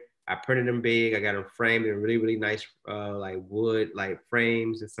there. I printed them big. I got them framed in really, really nice like wood, like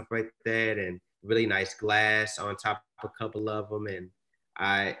frames and stuff like that. And really nice glass on top of a couple of them. And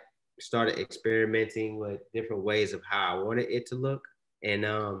I started experimenting with different ways of how I wanted it to look. And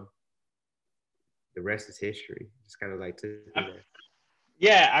the rest is history. Just kind of like took me there.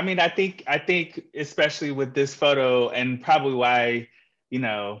 Yeah, I mean, I think especially with this photo and probably why, you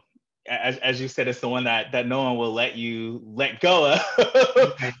know, as you said, it's the one that no one will let you let go of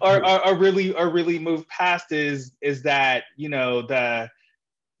or really move past is that, you know, the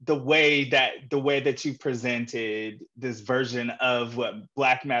way that you presented this version of what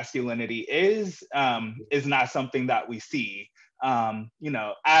Black masculinity is not something that we see. You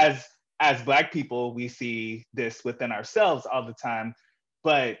know, as Black people, we see this within ourselves all the time,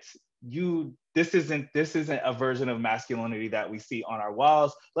 but this isn't a version of masculinity that we see on our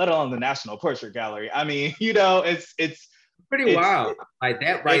walls, let alone the National Portrait Gallery. I mean, you know, it's pretty wild. Like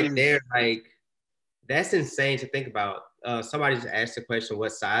that right there, like that's insane to think about. Somebody just asked the question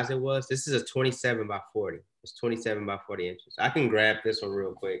what size it was. This is a 27x40. It's 27x40 inches. I can grab this one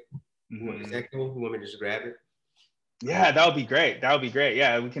real quick. Is that cool? You want me to just grab it? Yeah, that would be great. That would be great.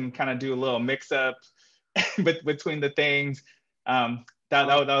 Yeah, we can kind of do a little mix up between the things. That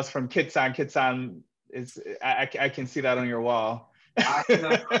was from Kitsan. Kitsan is I can see that on your wall.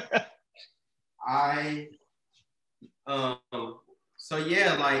 So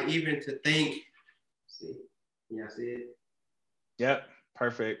yeah, like even to think. See, can y'all see it? Yep,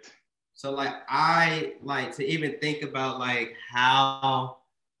 perfect. So like I like to even think about like how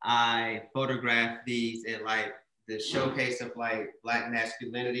I photograph these and like the showcase of like Black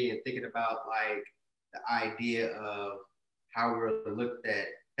masculinity and thinking about like the idea of how we're looked at.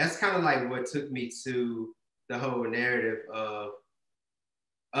 That's kind of like what took me to the whole narrative of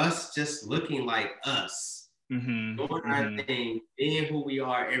us just looking like us, doing our thing, being who we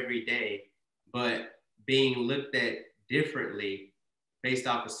are every day, but being looked at differently based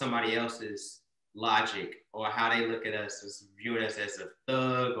off of somebody else's logic or how they look at us as viewing us as a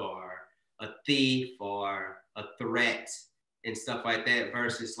thug or a thief or a threat and stuff like that,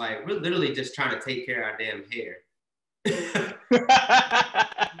 versus like we're literally just trying to take care of our damn hair.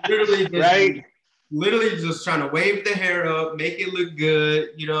 literally just, right? Literally just trying to wave the hair up, make it look good,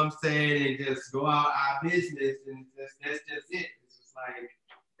 you know what I'm saying, and just go out our business, and that's just it. It's just like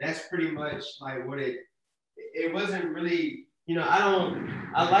that's pretty much like what it wasn't really, you know,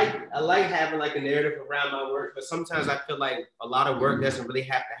 I like having like a narrative around my work, but sometimes I feel like a lot of work doesn't really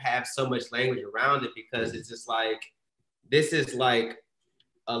have to have so much language around it, because it's just like this is like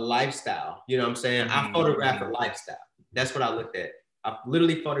a lifestyle, you know what I'm saying? I photograph a lifestyle. That's what I looked at. I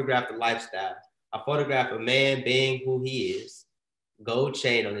literally photographed a lifestyle. I photographed a man being who he is, gold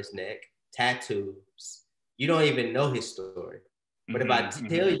chain on his neck, tattoos. You don't even know his story. But if I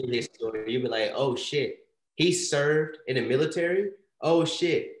tell you his story, you'll be like, oh shit, he served in the military. Oh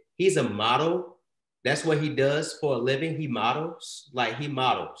shit, he's a model. That's what he does for a living. He models. Like he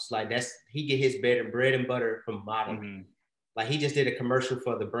get his bread and butter from modeling. Like he just did a commercial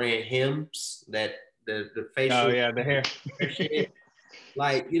for the brand Hims, that the facial. Oh yeah, the hair.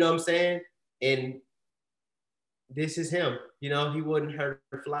 Like, you know what I'm saying? And this is him. You know, he wouldn't hurt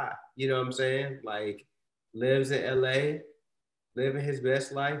a fly. You know what I'm saying? Like, lives in LA, living his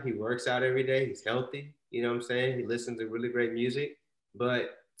best life. He works out every day. He's healthy. You know what I'm saying? He listens to really great music.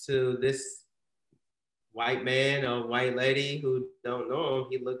 But to this white man or white lady who don't know him,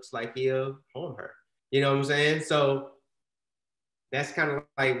 he looks like he'll harm her. You know what I'm saying? So that's kind of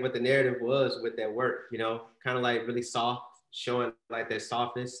like what the narrative was with that work, you know, kind of like really soft, showing like that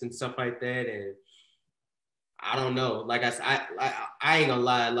softness and stuff like that. And I don't know, like I ain't gonna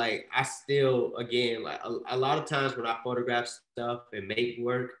lie, like I still, again, like a lot of times when I photograph stuff and make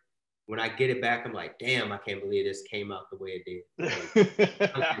work, when I get it back, I'm like, damn, I can't believe this came out the way it did.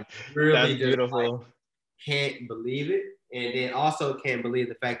 Like, really, that's just beautiful. like, can't believe it. And then also can't believe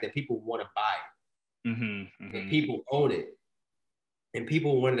the fact that people want to buy it. And people own it. And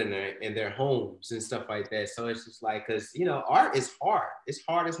people want it in their homes and stuff like that. So it's just like, because, you know, art is hard. It's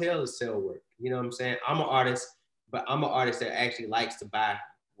hard as hell to sell work. You know what I'm saying? I'm an artist, but I'm an artist that actually likes to buy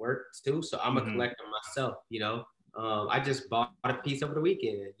work too. So I'm a collector myself, you know. I just bought a piece over the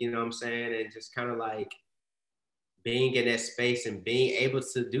weekend, you know what I'm saying? And just kind of like being in that space and being able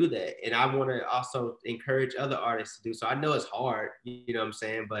to do that. And I want to also encourage other artists to do so. I know it's hard, you know what I'm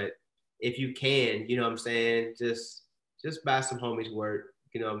saying? But if you can, you know what I'm saying, just buy some homies' work,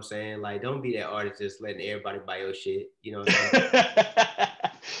 you know what I'm saying? Like, don't be that artist just letting everybody buy your shit, you know what I'm saying?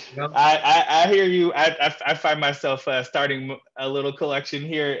 You know? I hear you. I find myself starting a little collection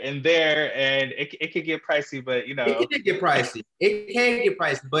here and there, and it could get pricey, but you know. It can get pricey. It can get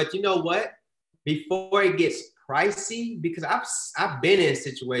pricey, but you know what? Before it gets pricey, because I've been in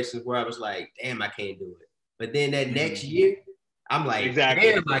situations where I was like, damn, I can't do it. But then that next year, I'm like,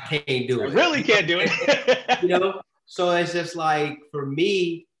 exactly. damn, I can't do it. I really can't do it. You know? So it's just like, for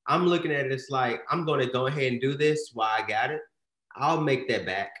me, I'm looking at it, it's like, I'm going to go ahead and do this while I got it. I'll make that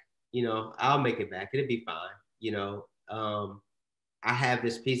back. You know, I'll make it back. It'll be fine. You know, I have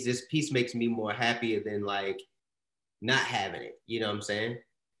this piece. This piece makes me more happier than like not having it. You know what I'm saying?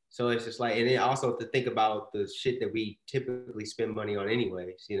 So it's just like, and then also to think about the shit that we typically spend money on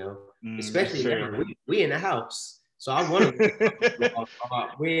anyways, you know, especially now, we in the house. So I want to,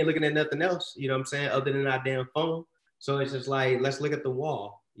 we ain't looking at nothing else, you know what I'm saying, other than our damn phone. So it's just like, let's look at the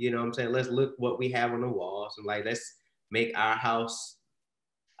wall, you know what I'm saying? Let's look what we have on the walls, and like, let's make our house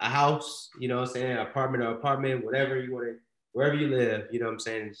a house, you know what I'm saying? Apartment, whatever you want to, wherever you live, you know what I'm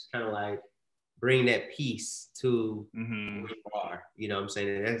saying? It's kind of like bring that peace to where you are, you know what I'm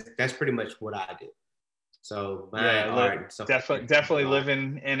saying? And that's pretty much what I do. So buying art and stuff. Definitely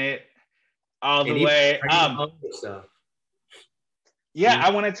living in it all the way. Yeah,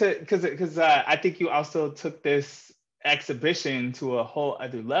 I wanted to, because I think you also took this exhibition to a whole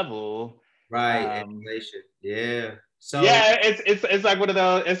other level. Right, education. Yeah. So yeah, it's like one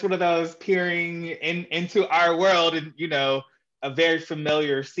of those peering into our world, and you know, a very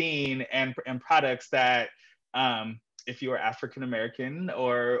familiar scene and products that if you are African American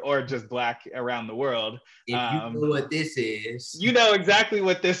or just Black around the world, if you know what this is, you know exactly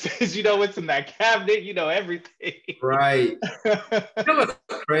what this is. You know what's in that cabinet. You know everything. Right. You know what's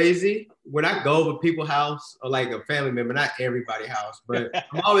crazy? When I go over people's house, or like a family member, not everybody's house, but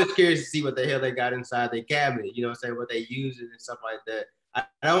I'm always curious to see what the hell they got inside their cabinet. You know what I'm saying? What they use it and stuff like that. I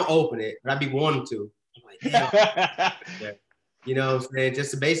don't open it, but I'd be wanting to. I'm like, damn. You know what I'm saying?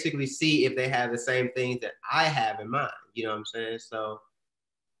 Just to basically see if they have the same things that I have in mind. You know what I'm saying? So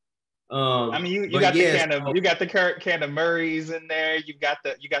I mean, you But got the yes, can of can of Murray's in there. You got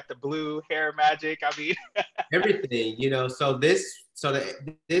the blue hair magic. I mean, everything, you know. So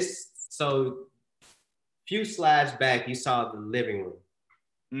few slides back, you saw the living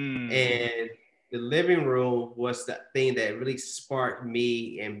room, and the living room was the thing that really sparked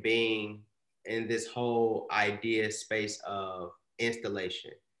me in being in this whole idea space of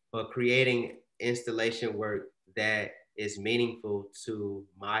installation, but creating installation work that is meaningful to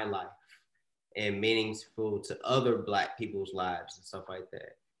my life and meaningful to other Black people's lives and stuff like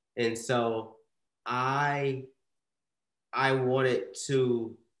that. And so I I wanted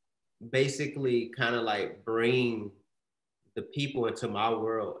to basically kind of like bring the people into my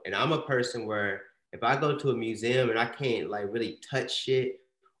world. And I'm a person where if I go to a museum and I can't like really touch shit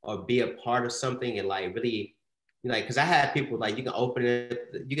or be a part of something and like really like, because I had people like you can open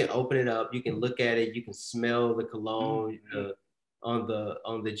it up, you can look at it, you can smell the cologne on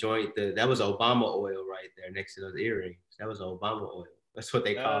the joint. That was Obama oil right there next to those earrings. That was Obama oil. That's what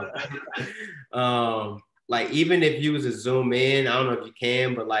they call it. Like even if you was to zoom in, I don't know if you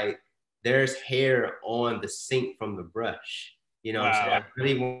can, but like there's hair on the sink from the brush. You know what I'm saying? I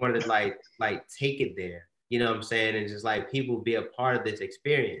really wanted to like take it there. You know what I'm saying? And just like people be a part of this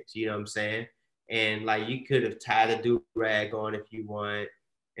experience. You know what I'm saying? And like you could have tied a do-rag on if you want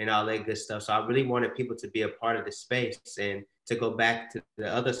and all that good stuff. So I really wanted people to be a part of the space. And to go back to the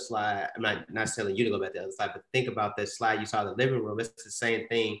other slide, I'm not telling you to go back to the other slide, but think about that slide you saw in the living room. It's the same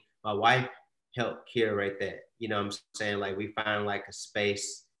thing. My wife helped curate that. You know what I'm saying? Like we find like a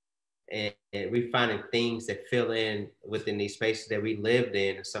space and we finding things that fill in within these spaces that we lived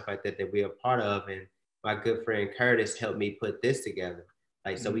in and stuff like that that we're a part of. And my good friend Curtis helped me put this together.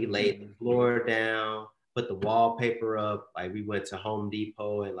 Like, so we laid the floor down, put the wallpaper up. Like we went to Home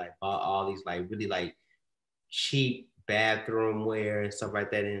Depot and like bought all these like really like cheap bathroom wear and stuff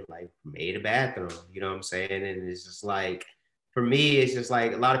like that and like made a bathroom, you know what I'm saying? And it's just like, for me, it's just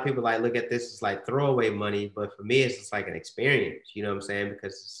like a lot of people like look at this as like throwaway money, but for me, it's just like an experience, you know what I'm saying?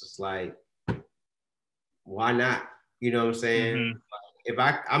 Because it's just like, why not? You know what I'm saying? If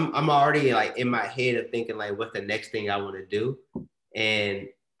I'm already like in my head of thinking like what's the next thing I want to do, and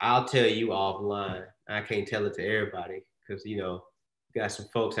I'll tell you offline. I can't tell it to everybody because you know got some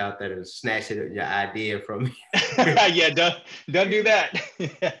folks out there that snatch it your idea from me. Yeah, don't do that.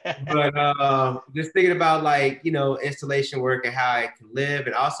 But just thinking about like you know installation work and how it can live,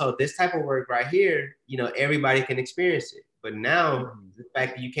 and also this type of work right here, you know everybody can experience it. But now the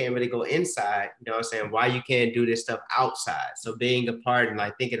fact that you can't really go inside, you know what I'm saying? Why you can't do this stuff outside? So being a part and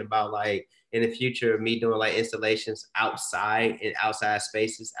like thinking about like in the future me doing like installations outside in outside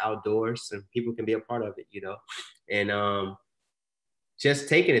spaces, outdoors, and people can be a part of it, you know, and just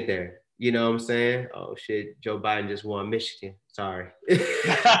taking it there. You know what I'm saying? Oh shit, Joe Biden just won Michigan. Sorry. We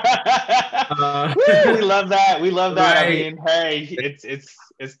love that. We love that. Right. I mean, hey,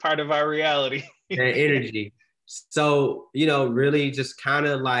 it's part of our reality. That energy. So, you know, really just kind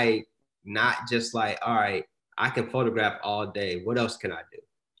of like not just like, all right, I can photograph all day. What else can I do?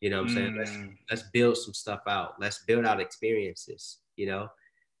 You know what I'm saying? Let's build some stuff out. Let's build out experiences, you know?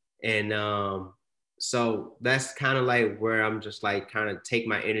 And so that's kind of like where I'm just like kind of take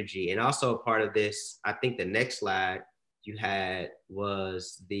my energy. And also a part of this, I think the next slide you had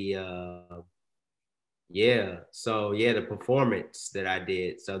was the the performance that I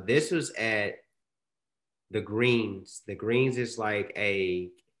did. So this was at the Greens. The Greens is like a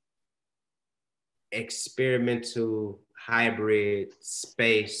experimental hybrid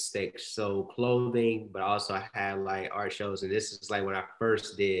space that sold clothing, but also had like art shows. And this is like when I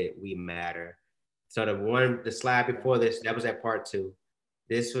first did We Matter. So the slide before this, that was at part 2.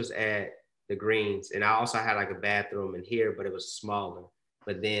 This was at the Greens. And I also had like a bathroom in here, but it was smaller.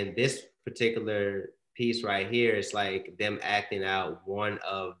 But then this particular piece right here is like them acting out one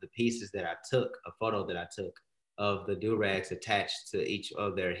of the pieces that I took, a photo that I took of the do-rags attached to each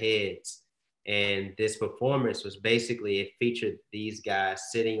of their heads. And this performance was basically, it featured these guys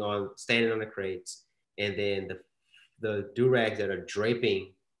standing on the crates, and then the do-rags that are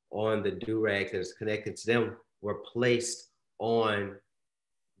draping on the do-rags that is connected to them were placed on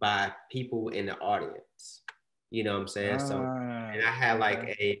by people in the audience. You know what I'm saying? So, and I had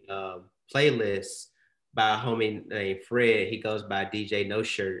like a playlist by a homie named Fred. He goes by DJ No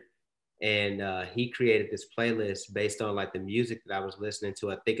Shirt. And he created this playlist based on like the music that I was listening to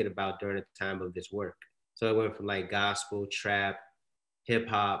and thinking about during the time of this work. So it went from like gospel, trap, hip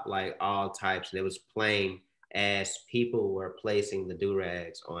hop, like all types. And it was playing as people were placing the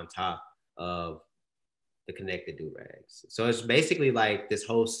do-rags on top of the connected do-rags. So it's basically like this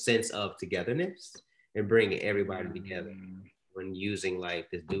whole sense of togetherness and bringing everybody together. when using like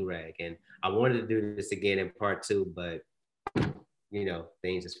this do-rag. And I wanted to do this again in part 2, but you know,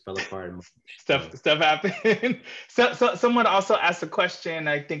 things just fell apart. Stuff happened. So someone also asked a question,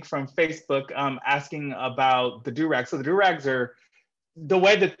 I think from Facebook, asking about the do-rags. So the do-rags are, the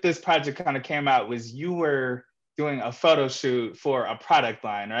way that this project kind of came out was you were doing a photo shoot for a product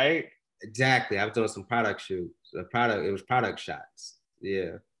line, right? Exactly. I was doing some product shoots. It was product shots.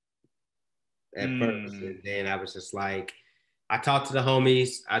 Yeah. At first. And then I was just like, I talked to the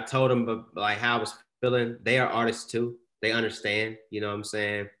homies. I told them like how I was feeling. They are artists too. They understand, you know what I'm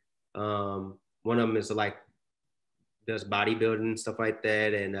saying? One of them is like, does bodybuilding and stuff like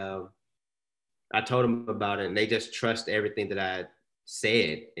that. And I told them about it and they just trust everything that I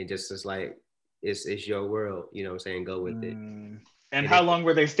said. And just is like, it's your world, you know what I'm saying? Go with it. And how long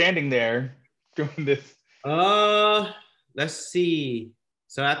were they standing there doing this? Let's see.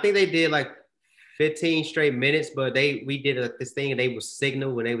 So I think they did like 15 straight minutes, but we did this thing and they would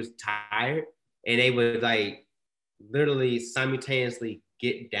signal when they was tired and they would like literally simultaneously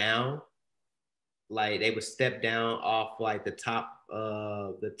get down. Like they would step down off like the top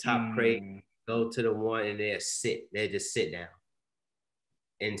crate, go to the one and they'd just sit down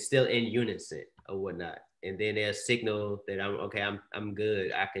and still in unison or whatnot. And then they'll signal that I'm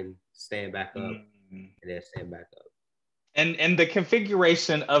good. I can stand back up and they'll stand back up. And the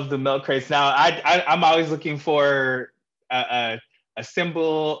configuration of the milk crates. Now, I'm always looking for a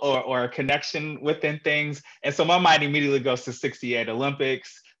symbol or a connection within things, and so my mind immediately goes to '68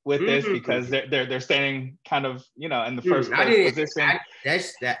 Olympics with this because they're standing kind of in the first place position.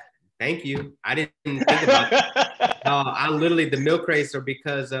 Thank you. I didn't think about that. I literally the milk crates are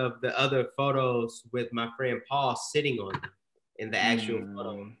because of the other photos with my friend Paul sitting on them in the actual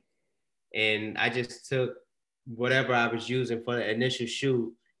photo, and I just took whatever I was using for the initial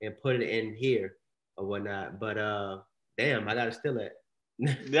shoot and put it in here or whatnot. But damn, I gotta steal it.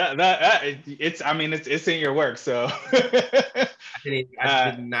 It's in your work, so I did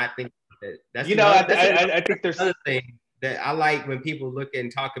not think of it. That's I think there's another thing that I like when people look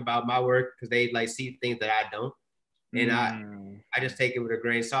and talk about my work because they like see things that I don't. And I just take it with a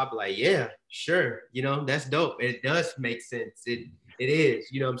grain of salt, like, yeah, sure, that's dope. It does make sense. It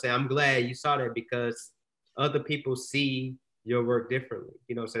is, you know what I'm saying? I'm glad you saw that because other people see your work differently,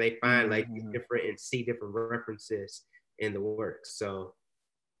 so they find like different and see different references in the work. So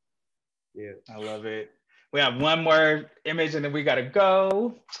yeah. I love it. We have one more image and then we gotta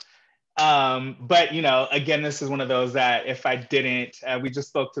go. But again, this is one of those that if I didn't, we just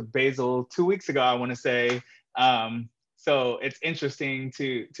spoke to Basil 2 weeks ago, I want to say. So it's interesting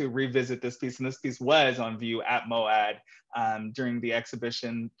to revisit this piece, and this piece was on view at MOAD during the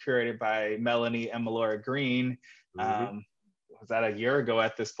exhibition curated by Melanie and Melora Green. Was that a year ago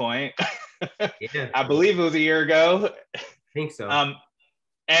at this point? Yeah. I believe it was a year ago. I think so.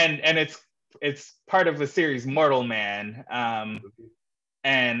 And it's part of the series Mortal Man.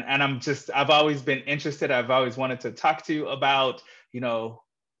 And I've always been interested. I've always wanted to talk to you about,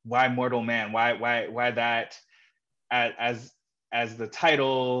 why Mortal Man? Why that as the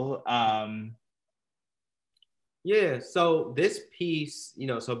title? Yeah, so this piece,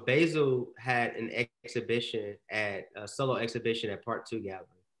 so Basil had an exhibition a solo exhibition at Part 2 Gallery.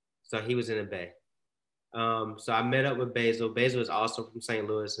 So he was in the Bay. So I met up with Basil. Basil is also from St.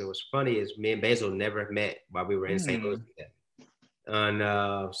 Louis. And what's funny is me and Basil never met while we were in St. Louis together.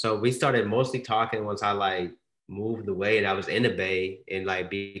 And so we started mostly talking once I like moved away and I was in the Bay and like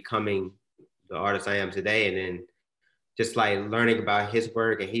becoming the artist I am today. And then just like learning about his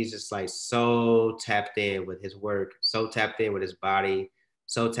work, and he's just like so tapped in with his work, so tapped in with his body,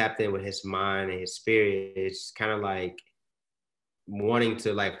 so tapped in with his mind and his spirit. It's kind of like wanting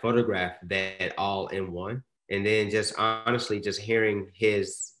to like photograph that all in one. And then just honestly, just hearing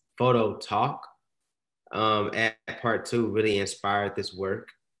his photo talk at Part 2 really inspired this work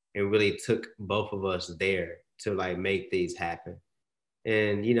and really took both of us there to like make these happen.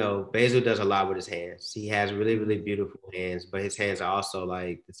 And Basil does a lot with his hands. He has really, really beautiful hands, but his hands are also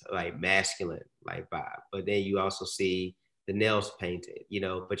like masculine, like vibe. But then you also see the nails painted,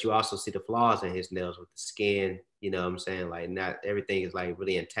 but you also see the flaws in his nails with the skin, what I'm saying? Like not everything is like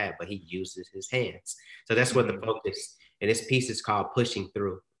really intact, but he uses his hands. So that's what the focus, and this piece is called Pushing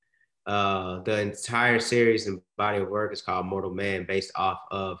Through. The entire series and body of work is called Mortal Man, based off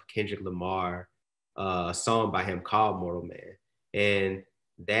of Kendrick Lamar, a song by him called Mortal Man. And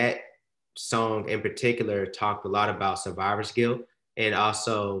that song in particular talked a lot about survivor's guilt, and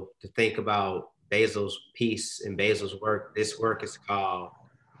also to think about Basil's piece and Basil's work. This work is called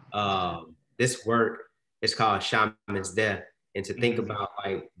Shaman's Death. And to think about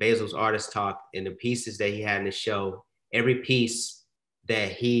like Basil's artist talk and the pieces that he had in the show every piece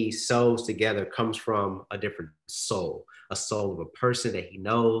that he sews together comes from a different soul, a soul of a person that he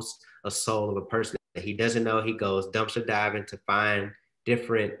knows, a soul of a person that he doesn't know. He goes dumpster diving to find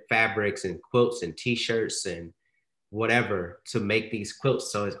different fabrics and quilts and t-shirts and whatever to make these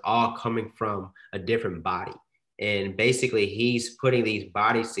quilts. So it's all coming from a different body. And basically he's putting these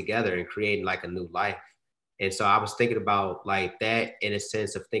bodies together and creating like a new life. And so I was thinking about like that in a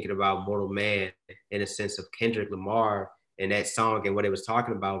sense of thinking about Mortal Man, in a sense of Kendrick Lamar and that song and what it was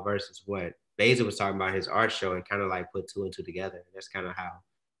talking about versus what Beza was talking about his art show, and kind of like put two and two together. And that's kind of how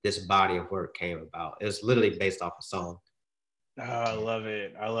this body of work came about. It was literally based off a song. Oh, I love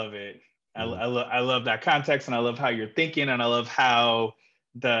it. I love it. Mhm. I love that context, and I love how you're thinking, and I love how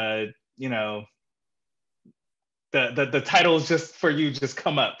the the titles just for you just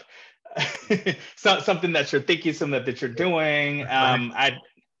come up. So, something that you're thinking, something that you're doing. I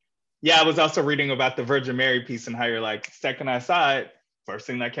was also reading about the Virgin Mary piece and how you're like, second I saw it, first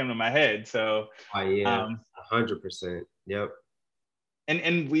thing that came to my head. So Oh yeah, um 100%. Yep.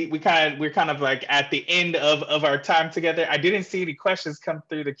 and we're kind of like at the end of our time together. I didn't see any questions come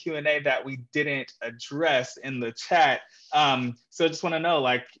through the Q&A that we didn't address in the chat. So I just want to know,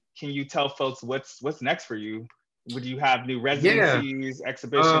 like, can you tell folks what's next for you? Would you have new Yeah. residencies,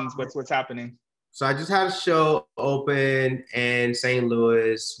 exhibitions? What's happening? So I just had a show open in St.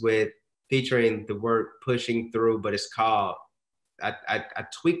 Louis with featuring the work Pushing Through, but it's called, I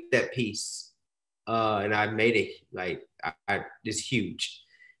tweaked that piece and I made it like, it's huge.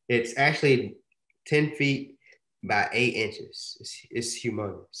 It's actually 10 feet by 8 inches. It's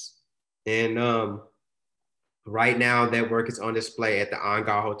humongous. And right now that work is on display at the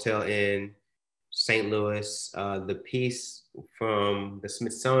Ongar Hotel in St. Louis. The piece from the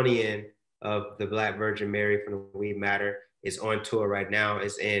Smithsonian of the Black Virgin Mary from the Weed Matter is on tour right now.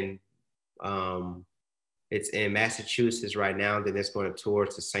 Um, it's in Massachusetts right now. Then it's going to tour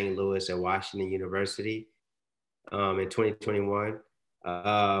to St. Louis at Washington University in 2021.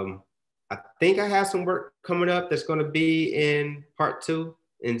 I think I have some work coming up that's going to be in part 2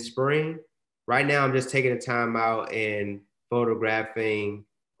 in spring. Right now, I'm just taking the time out and photographing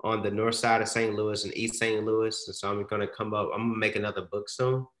on the north side of St. Louis and East St. Louis. And so I'm going to come up, I'm going to make another book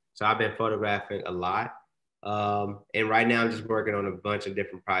soon. So I've been photographing a lot. And right now, I'm just working on a bunch of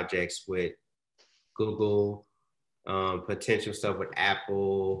different projects with Google, potential stuff with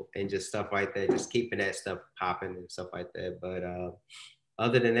Apple, and just stuff like that, just keeping that stuff popping and stuff like that. But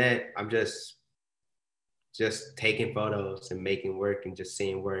other than that, I'm just taking photos and making work and just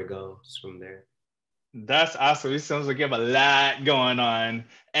seeing where it goes from there. That's awesome. It sounds like you have a lot going on.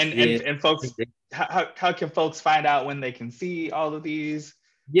 Yeah. And folks, how can folks find out when they can see all of these?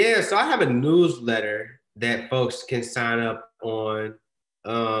 Yeah, so I have a newsletter that folks can sign up on.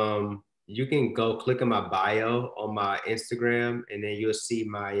 You can go click on my bio on my Instagram, and then you'll see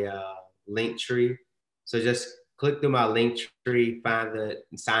my link tree. So just click through my link tree,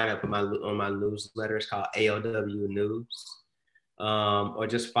 sign up on my newsletter. It's called AOW News. Or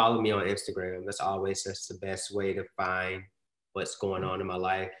just follow me on Instagram. That's the best way to find what's going on in my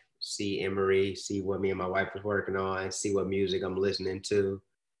life. See Emery, see what me and my wife is working on, see what music I'm listening to.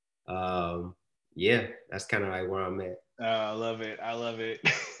 Yeah, that's kind of like where I'm at. Oh, I love it. I love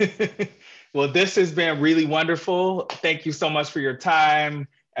it. Well, this has been really wonderful. Thank you so much for your time.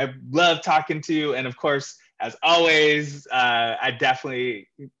 I love talking to you. And of course, as always, I definitely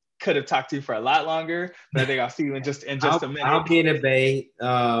could have talked to you for a lot longer, but I think I'll see you in just a minute. I'll be in the Bay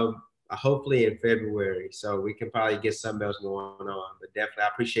hopefully in February, so we can probably get something else going on. But definitely, I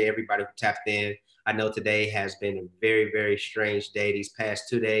appreciate everybody who tapped in. I know today has been a very, very strange day. These past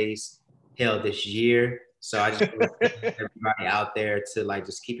 2 days, hell, this year. So I just want everybody out there to like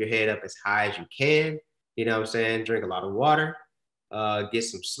just keep your head up as high as you can. You know what I'm saying? Drink a lot of water. Get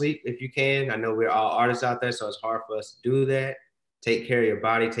some sleep if you can. I know we're all artists out there, so it's hard for us to do that. Take care of your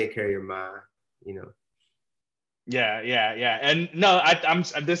body. Take care of your mind. You know. Yeah. And no, I'm.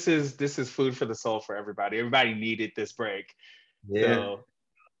 This is food for the soul for everybody. Everybody needed this break. Yeah. So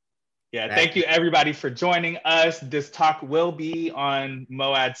yeah, thank you everybody for joining us. This talk will be on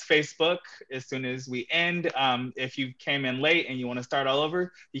Moad's Facebook as soon as we end. If you came in late and you want to start all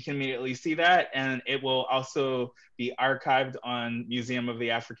over, you can immediately see that. And it will also be archived on Museum of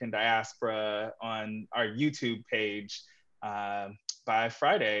the African Diaspora on our YouTube page by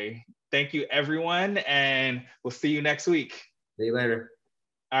Friday. Thank you everyone, and we'll see you next week. See you later.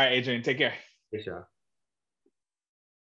 All right, Adrian, take care. Peace out.